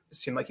hurt. It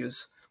seemed like he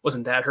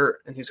wasn't that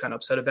hurt, and he was kind of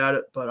upset about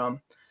it. But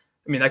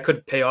that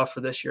could pay off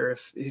for this year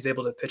if he's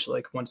able to pitch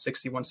like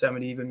 160,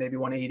 170, even maybe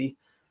 180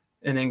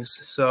 innings.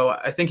 So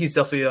I think he's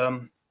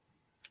definitely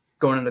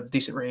going in a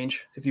decent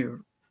range if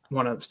you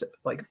want to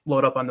like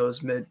load up on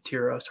those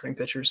mid-tier starting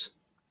pitchers.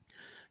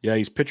 Yeah,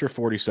 he's pitcher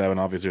 47.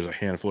 Obviously, there's a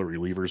handful of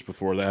relievers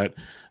before that.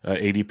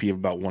 ADP of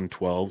about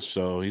 112.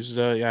 So he's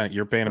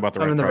you're paying about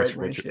the right price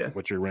for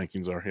what your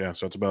rankings are. Yeah,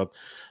 so it's about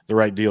the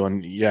right deal.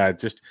 And yeah, I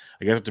guess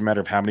it's a matter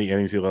of how many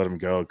innings you let him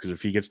go, because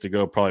if he gets to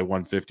go probably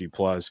 150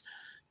 plus,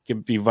 it can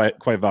be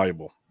quite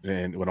valuable.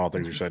 And when all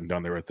things are said and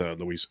done there with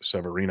Luis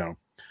Severino.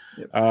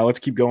 Yep. Let's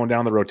keep going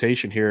down the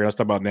rotation here. Let's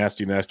talk about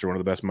Nasty Nestor, one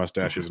of the best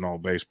mustaches in all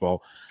of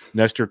baseball.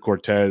 Nestor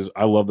Cortez,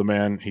 I love the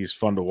man. He's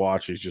fun to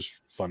watch. He's just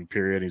fun,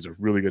 period. He's a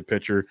really good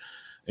pitcher,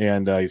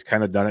 and he's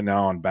kind of done it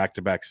now on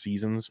back-to-back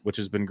seasons, which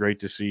has been great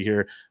to see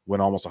here.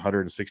 Went almost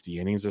 160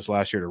 innings this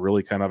last year to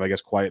really kind of, I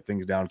guess, quiet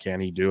things down. Can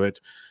he do it?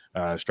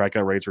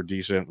 Strikeout rates were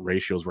decent.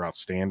 Ratios were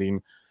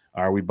outstanding.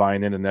 Are we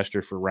buying into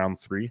Nestor for round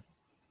 3?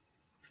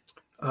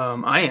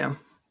 I am.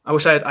 I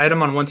wish I had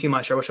him on one team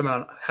last year. I wish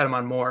I had him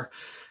on more.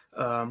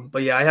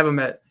 But yeah, I have him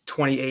at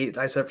 28.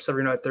 I said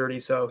Severino at 30.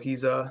 So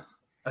he's I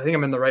think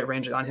I'm in the right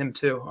range on him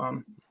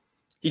too.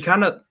 He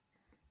kind of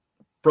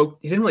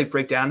he didn't really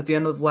break down at the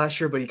end of last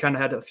year, but he kind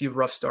of had a few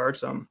rough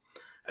starts.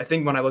 I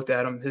think when I looked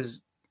at him,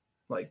 his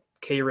like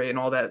K rate and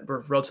all that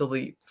were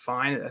relatively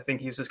fine. I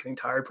think he was just getting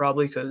tired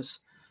probably because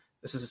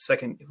this is his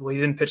second. Well, he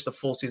didn't pitch the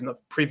full season the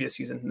previous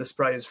season. This is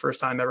probably his first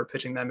time ever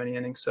pitching that many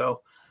innings.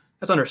 So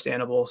that's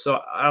understandable.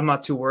 So I'm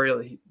not too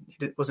worried.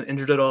 He wasn't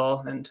injured at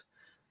all. And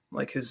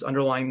like his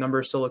underlying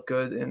numbers still look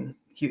good, and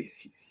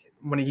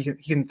when he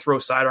can throw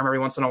sidearm every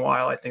once in a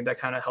while, I think that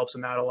kind of helps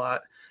him out a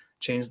lot,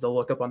 change the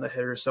look up on the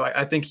hitters. So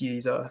I think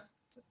he's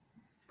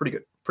pretty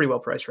well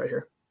priced right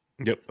here.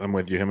 Yep, I'm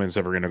with you. Him and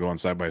Severino going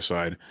side by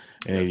side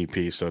in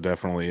ADP, so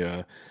definitely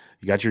you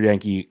got your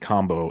Yankee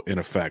combo in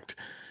effect.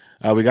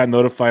 We got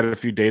notified a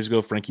few days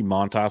ago Frankie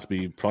Montas will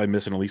be probably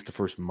missing at least the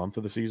first month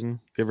of the season,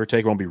 give or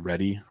take. Won't be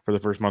ready for the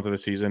first month of the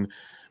season,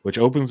 which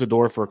opens the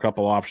door for a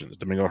couple options.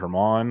 Domingo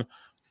Germán,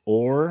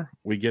 or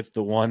we get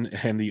the one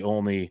and the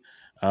only,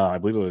 I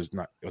believe was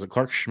it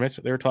Clark Schmidt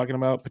they were talking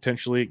about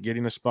potentially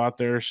getting a spot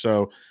there.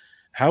 So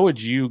how would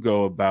you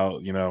go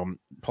about,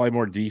 probably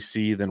more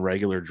DC than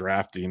regular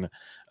drafting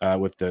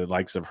with the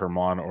likes of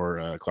Germán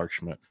or Clark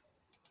Schmidt?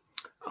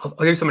 I'll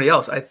give you somebody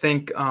else. I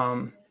think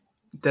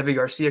Deivi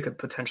Garcia could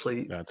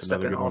potentially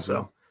step in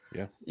also.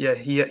 Yeah.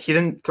 He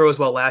didn't throw as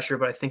well last year,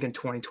 but I think in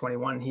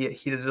 2021 he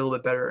did a little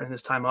bit better in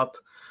his time up.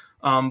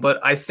 But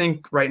I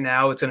think right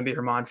now it's going to be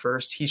Germán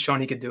first. He's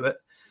shown he could do it.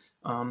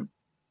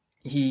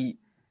 He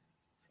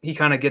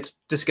kind of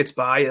gets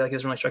by. Like he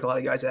doesn't really strike a lot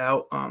of guys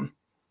out.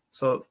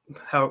 So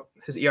how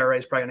his ERA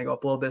is probably going to go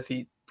up a little bit if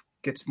he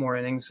gets more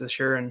innings this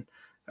year. And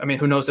I mean,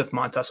 who knows if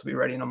Montas will be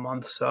ready in a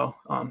month. So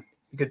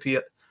he could be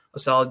a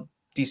solid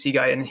DC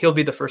guy, and he'll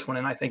be the first one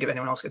in, I think, if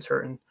anyone else gets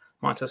hurt and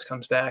Montas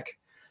comes back.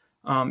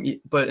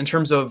 But in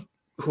terms of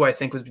who I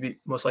think would be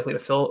most likely to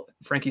fill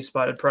Frankie's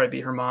spot, it'd probably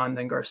be Germán,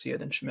 then Garcia,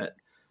 then Schmidt.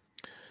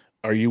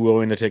 Are you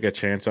willing to take a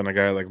chance on a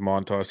guy like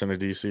Montas in a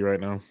DC right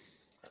now?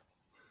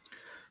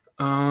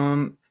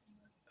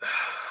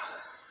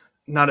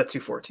 Not at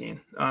 214.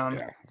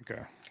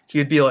 Okay. He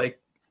would be like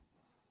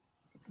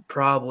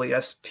probably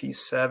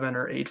SP7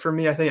 or 8 for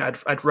me. I think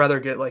I'd rather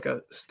get like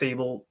a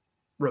stable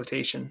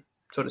rotation,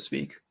 so to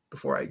speak,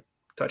 before I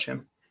touch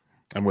him.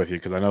 I'm with you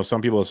because I know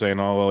some people are saying,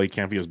 "Oh, well, he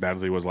can't be as bad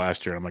as he was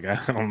last year." I'm like, I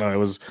don't know. It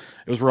was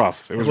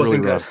rough. It was really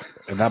rough,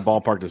 and that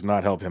ballpark does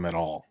not help him at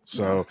all.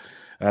 So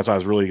that's why I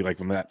was really like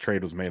when that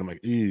trade was made. I'm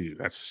like, ew,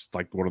 that's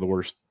like one of the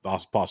worst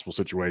possible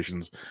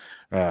situations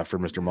for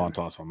Mr.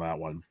 Montas on that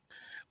one.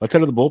 Let's head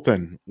to the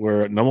bullpen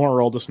where no more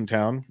Aroldis in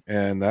town,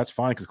 and that's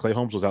fine because Clay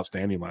Holmes was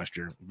outstanding last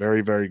year.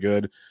 Very, very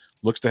good.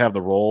 Looks to have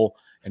the role,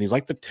 and he's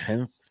like the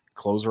 10th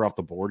closer off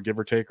the board, give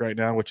or take, right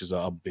now, which is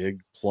a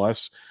big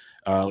plus.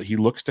 He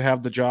looks to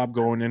have the job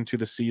going into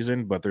the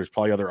season, but there's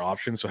probably other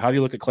options. So how do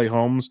you look at Clay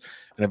Holmes?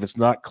 And if it's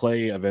not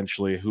Clay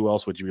eventually, who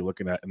else would you be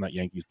looking at in that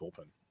Yankees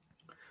bullpen?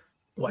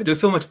 Well, I do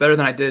feel much better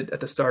than I did at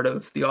the start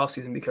of the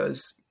offseason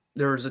because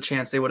there was a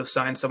chance they would have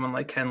signed someone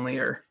like Kenley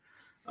or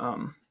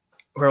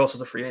who else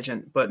was a free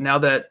agent. But now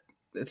that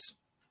it's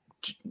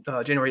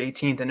January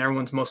 18th and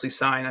everyone's mostly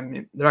signed, I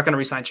mean, they're not going to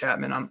re-sign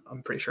Chapman.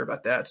 I'm pretty sure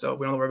about that. So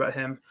we don't worry about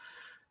him.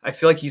 I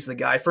feel like he's the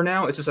guy for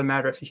now. It's just a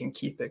matter if he can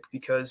keep it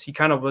because he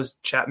kind of was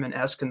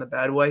Chapman-esque in the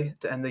bad way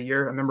to end the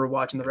year. I remember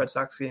watching the Red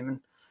Sox game and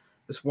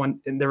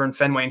they were in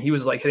Fenway and he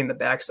was like hitting the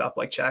backstop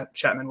like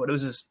Chapman would. It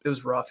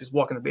was rough. He was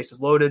walking the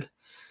bases loaded.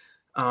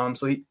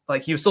 So he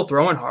was still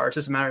throwing hard. It's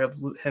just a matter of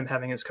him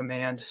having his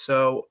command.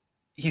 So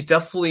he's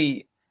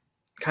definitely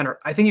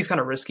I think he's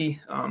kind of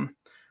risky.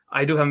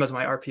 I do have him as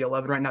my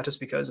RP11 right now just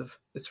because of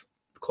it's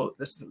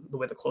the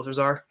way the closers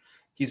are.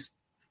 He's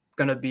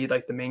going to be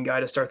like the main guy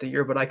to start the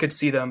year, but I could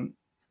see them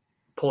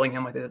pulling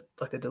him like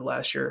they did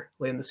last year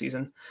late in the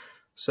season.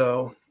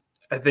 So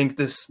I think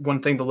this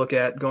one thing to look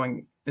at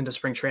going into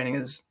spring training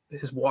is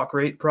his walk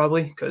rate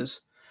probably.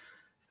 Cause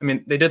I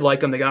mean, they did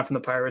like him. They got him from the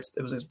Pirates.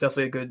 It was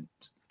definitely a good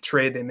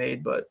trade they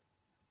made, but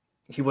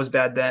he was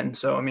bad then.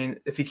 So, I mean,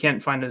 if he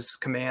can't find his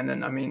command,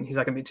 then I mean, he's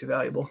not going to be too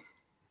valuable.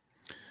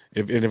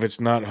 If it's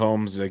not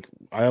Holmes, like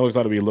I always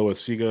thought it'd be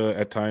Loaizaga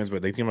at times,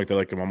 but they seem like they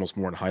like him almost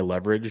more in high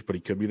leverage. But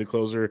he could be the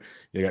closer.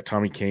 You got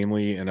Tommy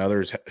Kahnle and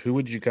others. Who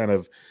would you kind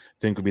of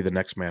think would be the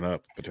next man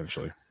up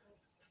potentially?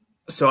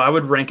 So I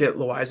would rank it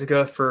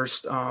Loaizaga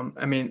first.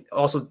 I mean,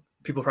 also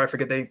people probably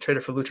forget they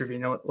traded for Lou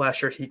Trivino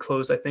last year. He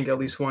closed, I think, at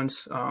least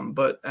once.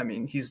 But I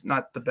mean, he's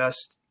not the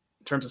best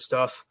in terms of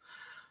stuff.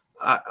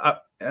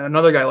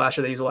 Another guy last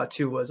year they used a lot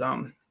too was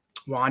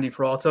Wandy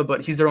Peralta,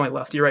 but he's their only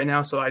lefty right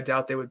now, so I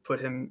doubt they would put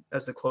him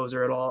as the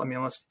closer at all. I mean,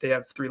 unless they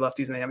have 3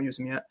 lefties and they haven't used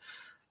them yet.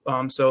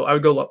 So I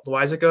would go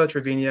Loaizaga,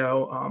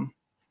 Trevino.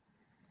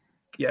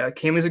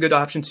 Kahnle's a good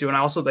option too. And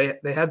also they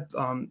had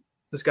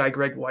this guy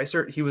Greg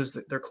Weissert. He was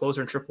their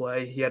closer in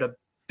AAA. He had a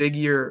big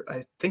year.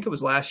 I think it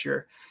was last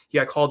year. He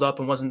got called up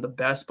and wasn't the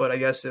best, but I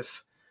guess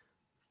if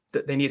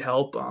they need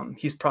help,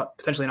 he's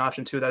potentially an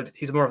option too. That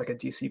he's more of like a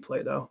DC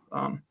play though.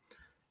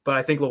 But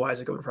I think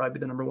Loaizaga would probably be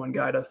the number 1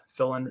 guy to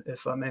fill in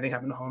if anything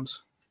happened to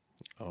Holmes.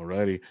 All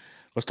righty.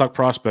 Let's talk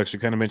prospects. We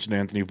kind of mentioned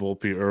Anthony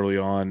Volpe early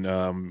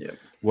on.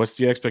 What's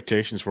the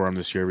expectations for him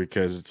this year?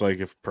 Because it's like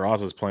if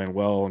Peraza's playing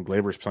well and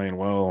Gleyber's playing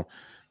well,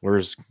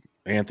 where's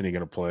Anthony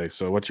going to play?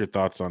 So what's your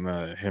thoughts on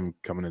him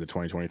coming into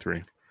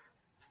 2023?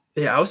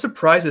 Yeah, I was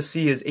surprised to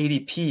see his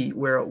ADP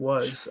where it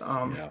was.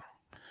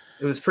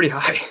 It was pretty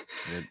high.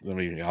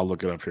 I'll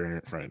look it up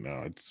here right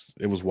now.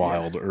 It was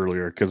wild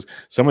earlier because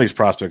some of these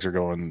prospects are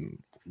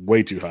going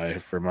way too high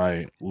for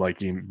my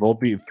liking.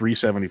 Volpe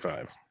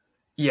 375.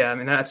 Yeah, I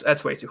mean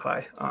that's way too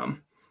high.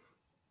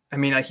 I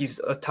mean he's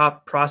a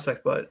top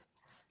prospect, but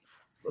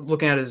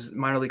looking at his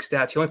minor league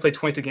stats, he only played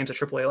 22 games at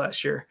AAA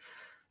last year,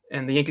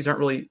 and the Yankees they're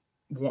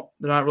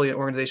not really an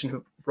organization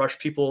who rush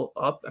people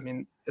up. I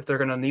mean, if they're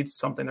going to need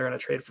something, they're going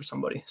to trade for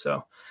somebody.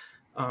 So,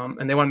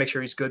 and they want to make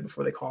sure he's good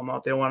before they call him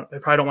up. They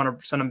probably don't want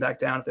to send him back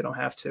down if they don't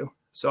have to.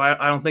 So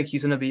I don't think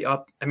he's going to be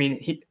up. I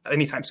mean,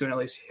 anytime soon at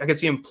least. I could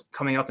see him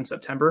coming up in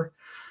September.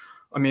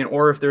 I mean,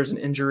 or if there's an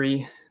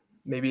injury,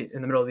 maybe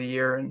in the middle of the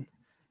year, and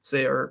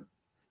so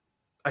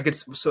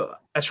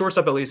at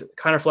shortstop at least,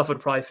 Connor Fluff would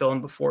probably fill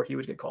in before he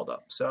would get called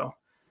up. So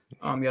you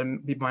got to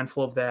be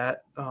mindful of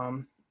that.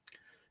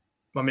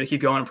 Want me to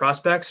keep going on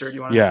prospects, or do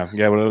you want to?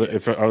 Yeah.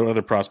 What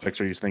other prospects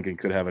are you thinking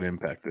could have an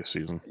impact this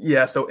season?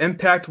 Yeah. So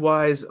impact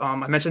wise,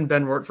 I mentioned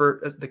Ben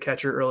Rortvedt as the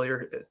catcher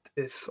earlier.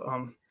 If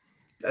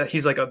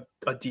he's like a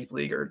deep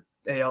league or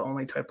AL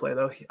only type play,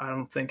 though, I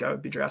don't think I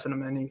would be drafting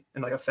him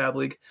in like a fab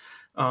league.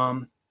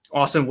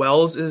 Austin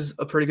Wells is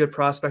a pretty good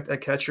prospect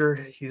at catcher.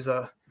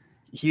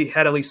 He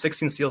had at least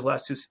 16 steals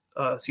last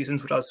 2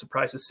 seasons, which I was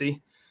surprised to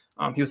see.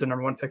 He was the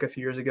number 1 pick a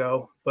few years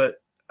ago, but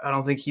I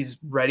don't think he's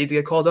ready to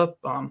get called up.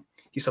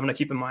 He's someone to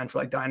keep in mind for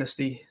like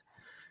dynasty.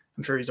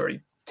 I'm sure he's already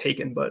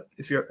taken, but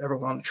if you're ever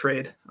willing to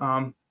trade.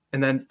 And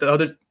then the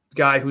other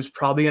guy who's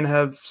probably going to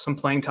have some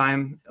playing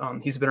time,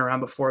 he's been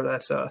around before.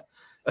 That's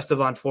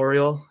Estevan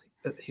Florial.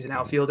 He's an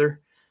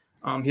outfielder.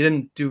 He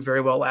didn't do very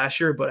well last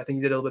year, but I think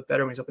he did a little bit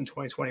better when he's up in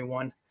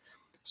 2021.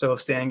 So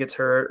if Stan gets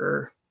hurt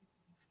or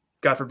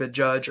God forbid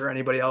Judge or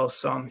anybody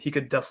else, he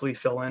could definitely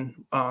fill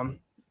in.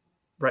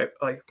 Right.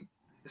 Like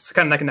it's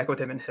kind of neck and neck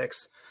with him and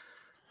Hicks.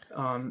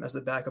 As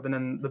the backup. And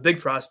then the big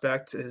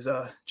prospect is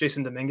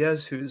Jason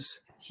Dominguez,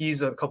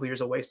 he's a couple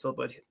years away still,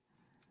 but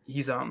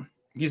he's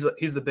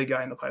the big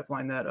guy in the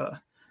pipeline that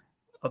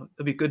it'll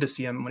be good to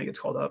see him when he gets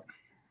called up.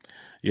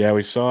 Yeah,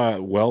 we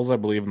saw Wells, I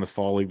believe, in the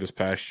fall league this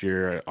past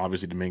year.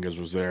 Obviously, Dominguez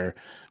was there.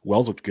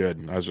 Wells looked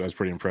good. I was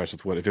pretty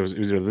impressed with it was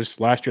either this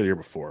last year or the year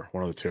before,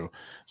 one of the two.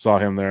 Saw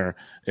him there.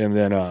 And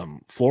then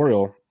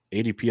Florial,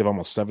 ADP of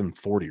almost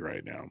 740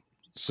 right now.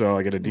 So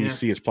I get a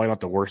DC. It's probably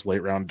not the worst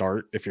late round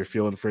dart if you're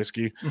feeling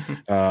frisky,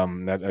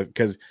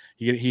 because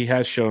he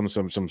has shown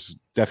some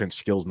definite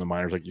skills in the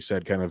minors, like you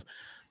said, kind of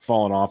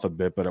fallen off a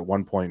bit. But at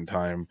one point in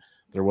time,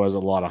 there was a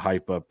lot of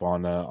hype up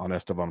on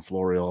Estevan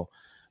Florial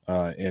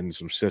in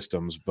some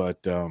systems. But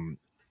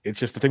it's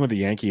just the thing with the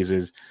Yankees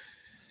is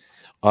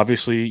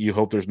obviously you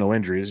hope there's no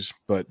injuries,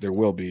 but there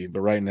will be.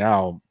 But right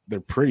now they're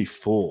pretty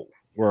full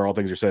where all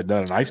things are said and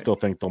done, and I still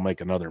think they'll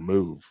make another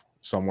move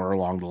somewhere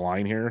along the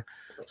line here.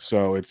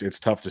 So it's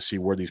tough to see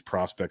where these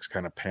prospects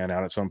kind of pan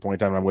out at some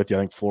point in time. I'm with you.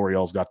 I think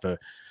Florial's got the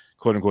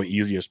quote unquote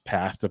easiest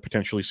path to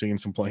potentially seeing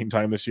some playing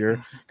time this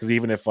year. Because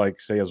even if like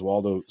say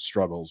Oswaldo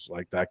struggles,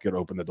 like that could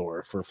open the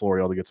door for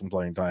Florial to get some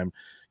playing time.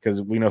 Because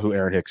we know who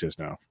Aaron Hicks is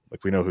now.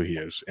 Like we know who he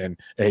is, and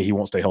he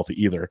won't stay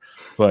healthy either.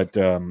 But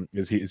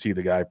is he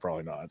the guy?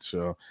 Probably not.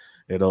 So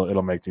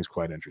it'll make things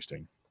quite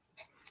interesting.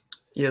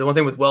 Yeah, the one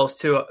thing with Wells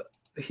too.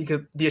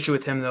 The issue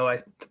with him though,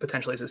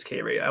 potentially is his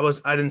K rate.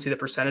 I didn't see the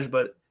percentage,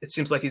 but it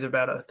seems like he's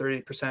about a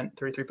 30%, 33%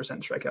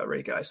 strikeout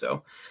rate guy.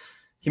 So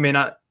he may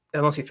not,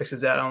 unless he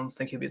fixes that, I don't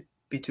think he'll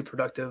be too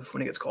productive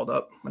when he gets called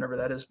up, whenever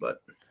that is, but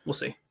we'll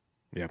see.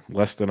 Yeah,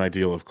 less than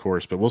ideal, of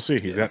course, but we'll see.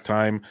 He's got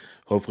time.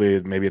 Hopefully,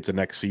 maybe it's a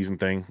next season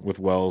thing with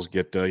Wells.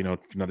 Get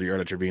another year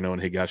out of Trevino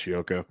and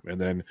Higashioka,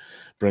 and then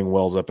bring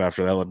Wells up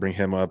after that. Bring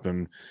him up,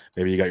 and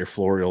maybe you got your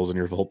Florials and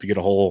your Volpe. You get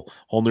a whole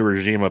new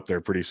regime up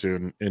there pretty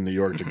soon in New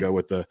York to go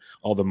with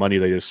all the money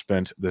they just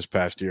spent this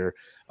past year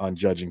on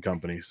Judge and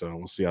company. So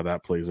we'll see how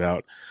that plays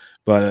out.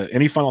 But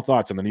any final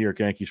thoughts on the New York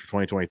Yankees for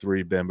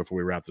 2023, Ben, before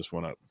we wrap this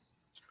one up?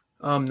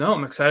 No,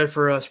 I'm excited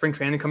for spring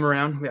training to come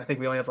around. I think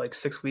we only have like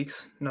 6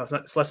 weeks. No, it's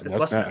not. It's less. It's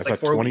less. It's like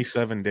 4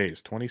 27 weeks.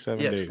 days. 27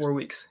 days. Yeah, it's 4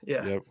 weeks.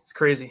 Yeah, Yep. It's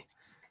crazy.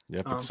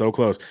 Yep, it's so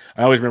close.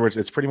 I always remember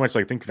it's pretty much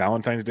like, I think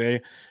Valentine's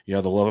Day,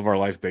 the love of our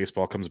life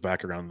baseball comes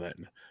back around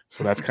then.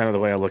 So that's kind of the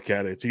way I look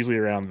at it. It's usually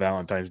around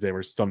Valentine's Day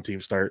where some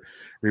teams start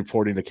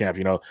reporting to camp.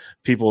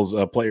 People's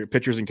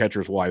pitchers and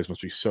catchers' wives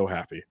must be so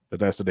happy that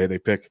that's the day they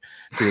pick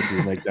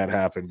to make that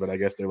happen. But I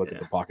guess they look at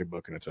the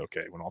pocketbook and it's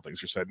okay when all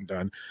things are said and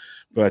done.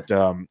 But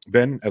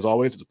Ben, as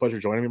always, it's a pleasure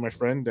joining me, my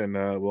friend, and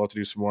we'll have to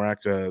do some more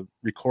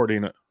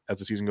recording as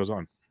the season goes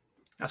on.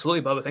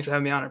 Absolutely, Bubba. Thanks for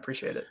having me on. I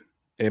appreciate it.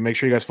 And make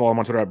sure you guys follow him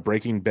on Twitter at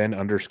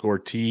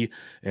BreakingBen_T.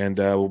 And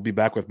we'll be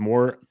back with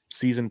more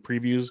season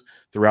previews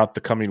throughout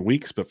the coming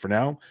weeks. But for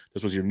now,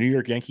 this was your New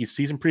York Yankees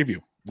season preview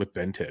with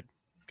Ben Tidd.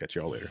 Catch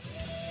you all later.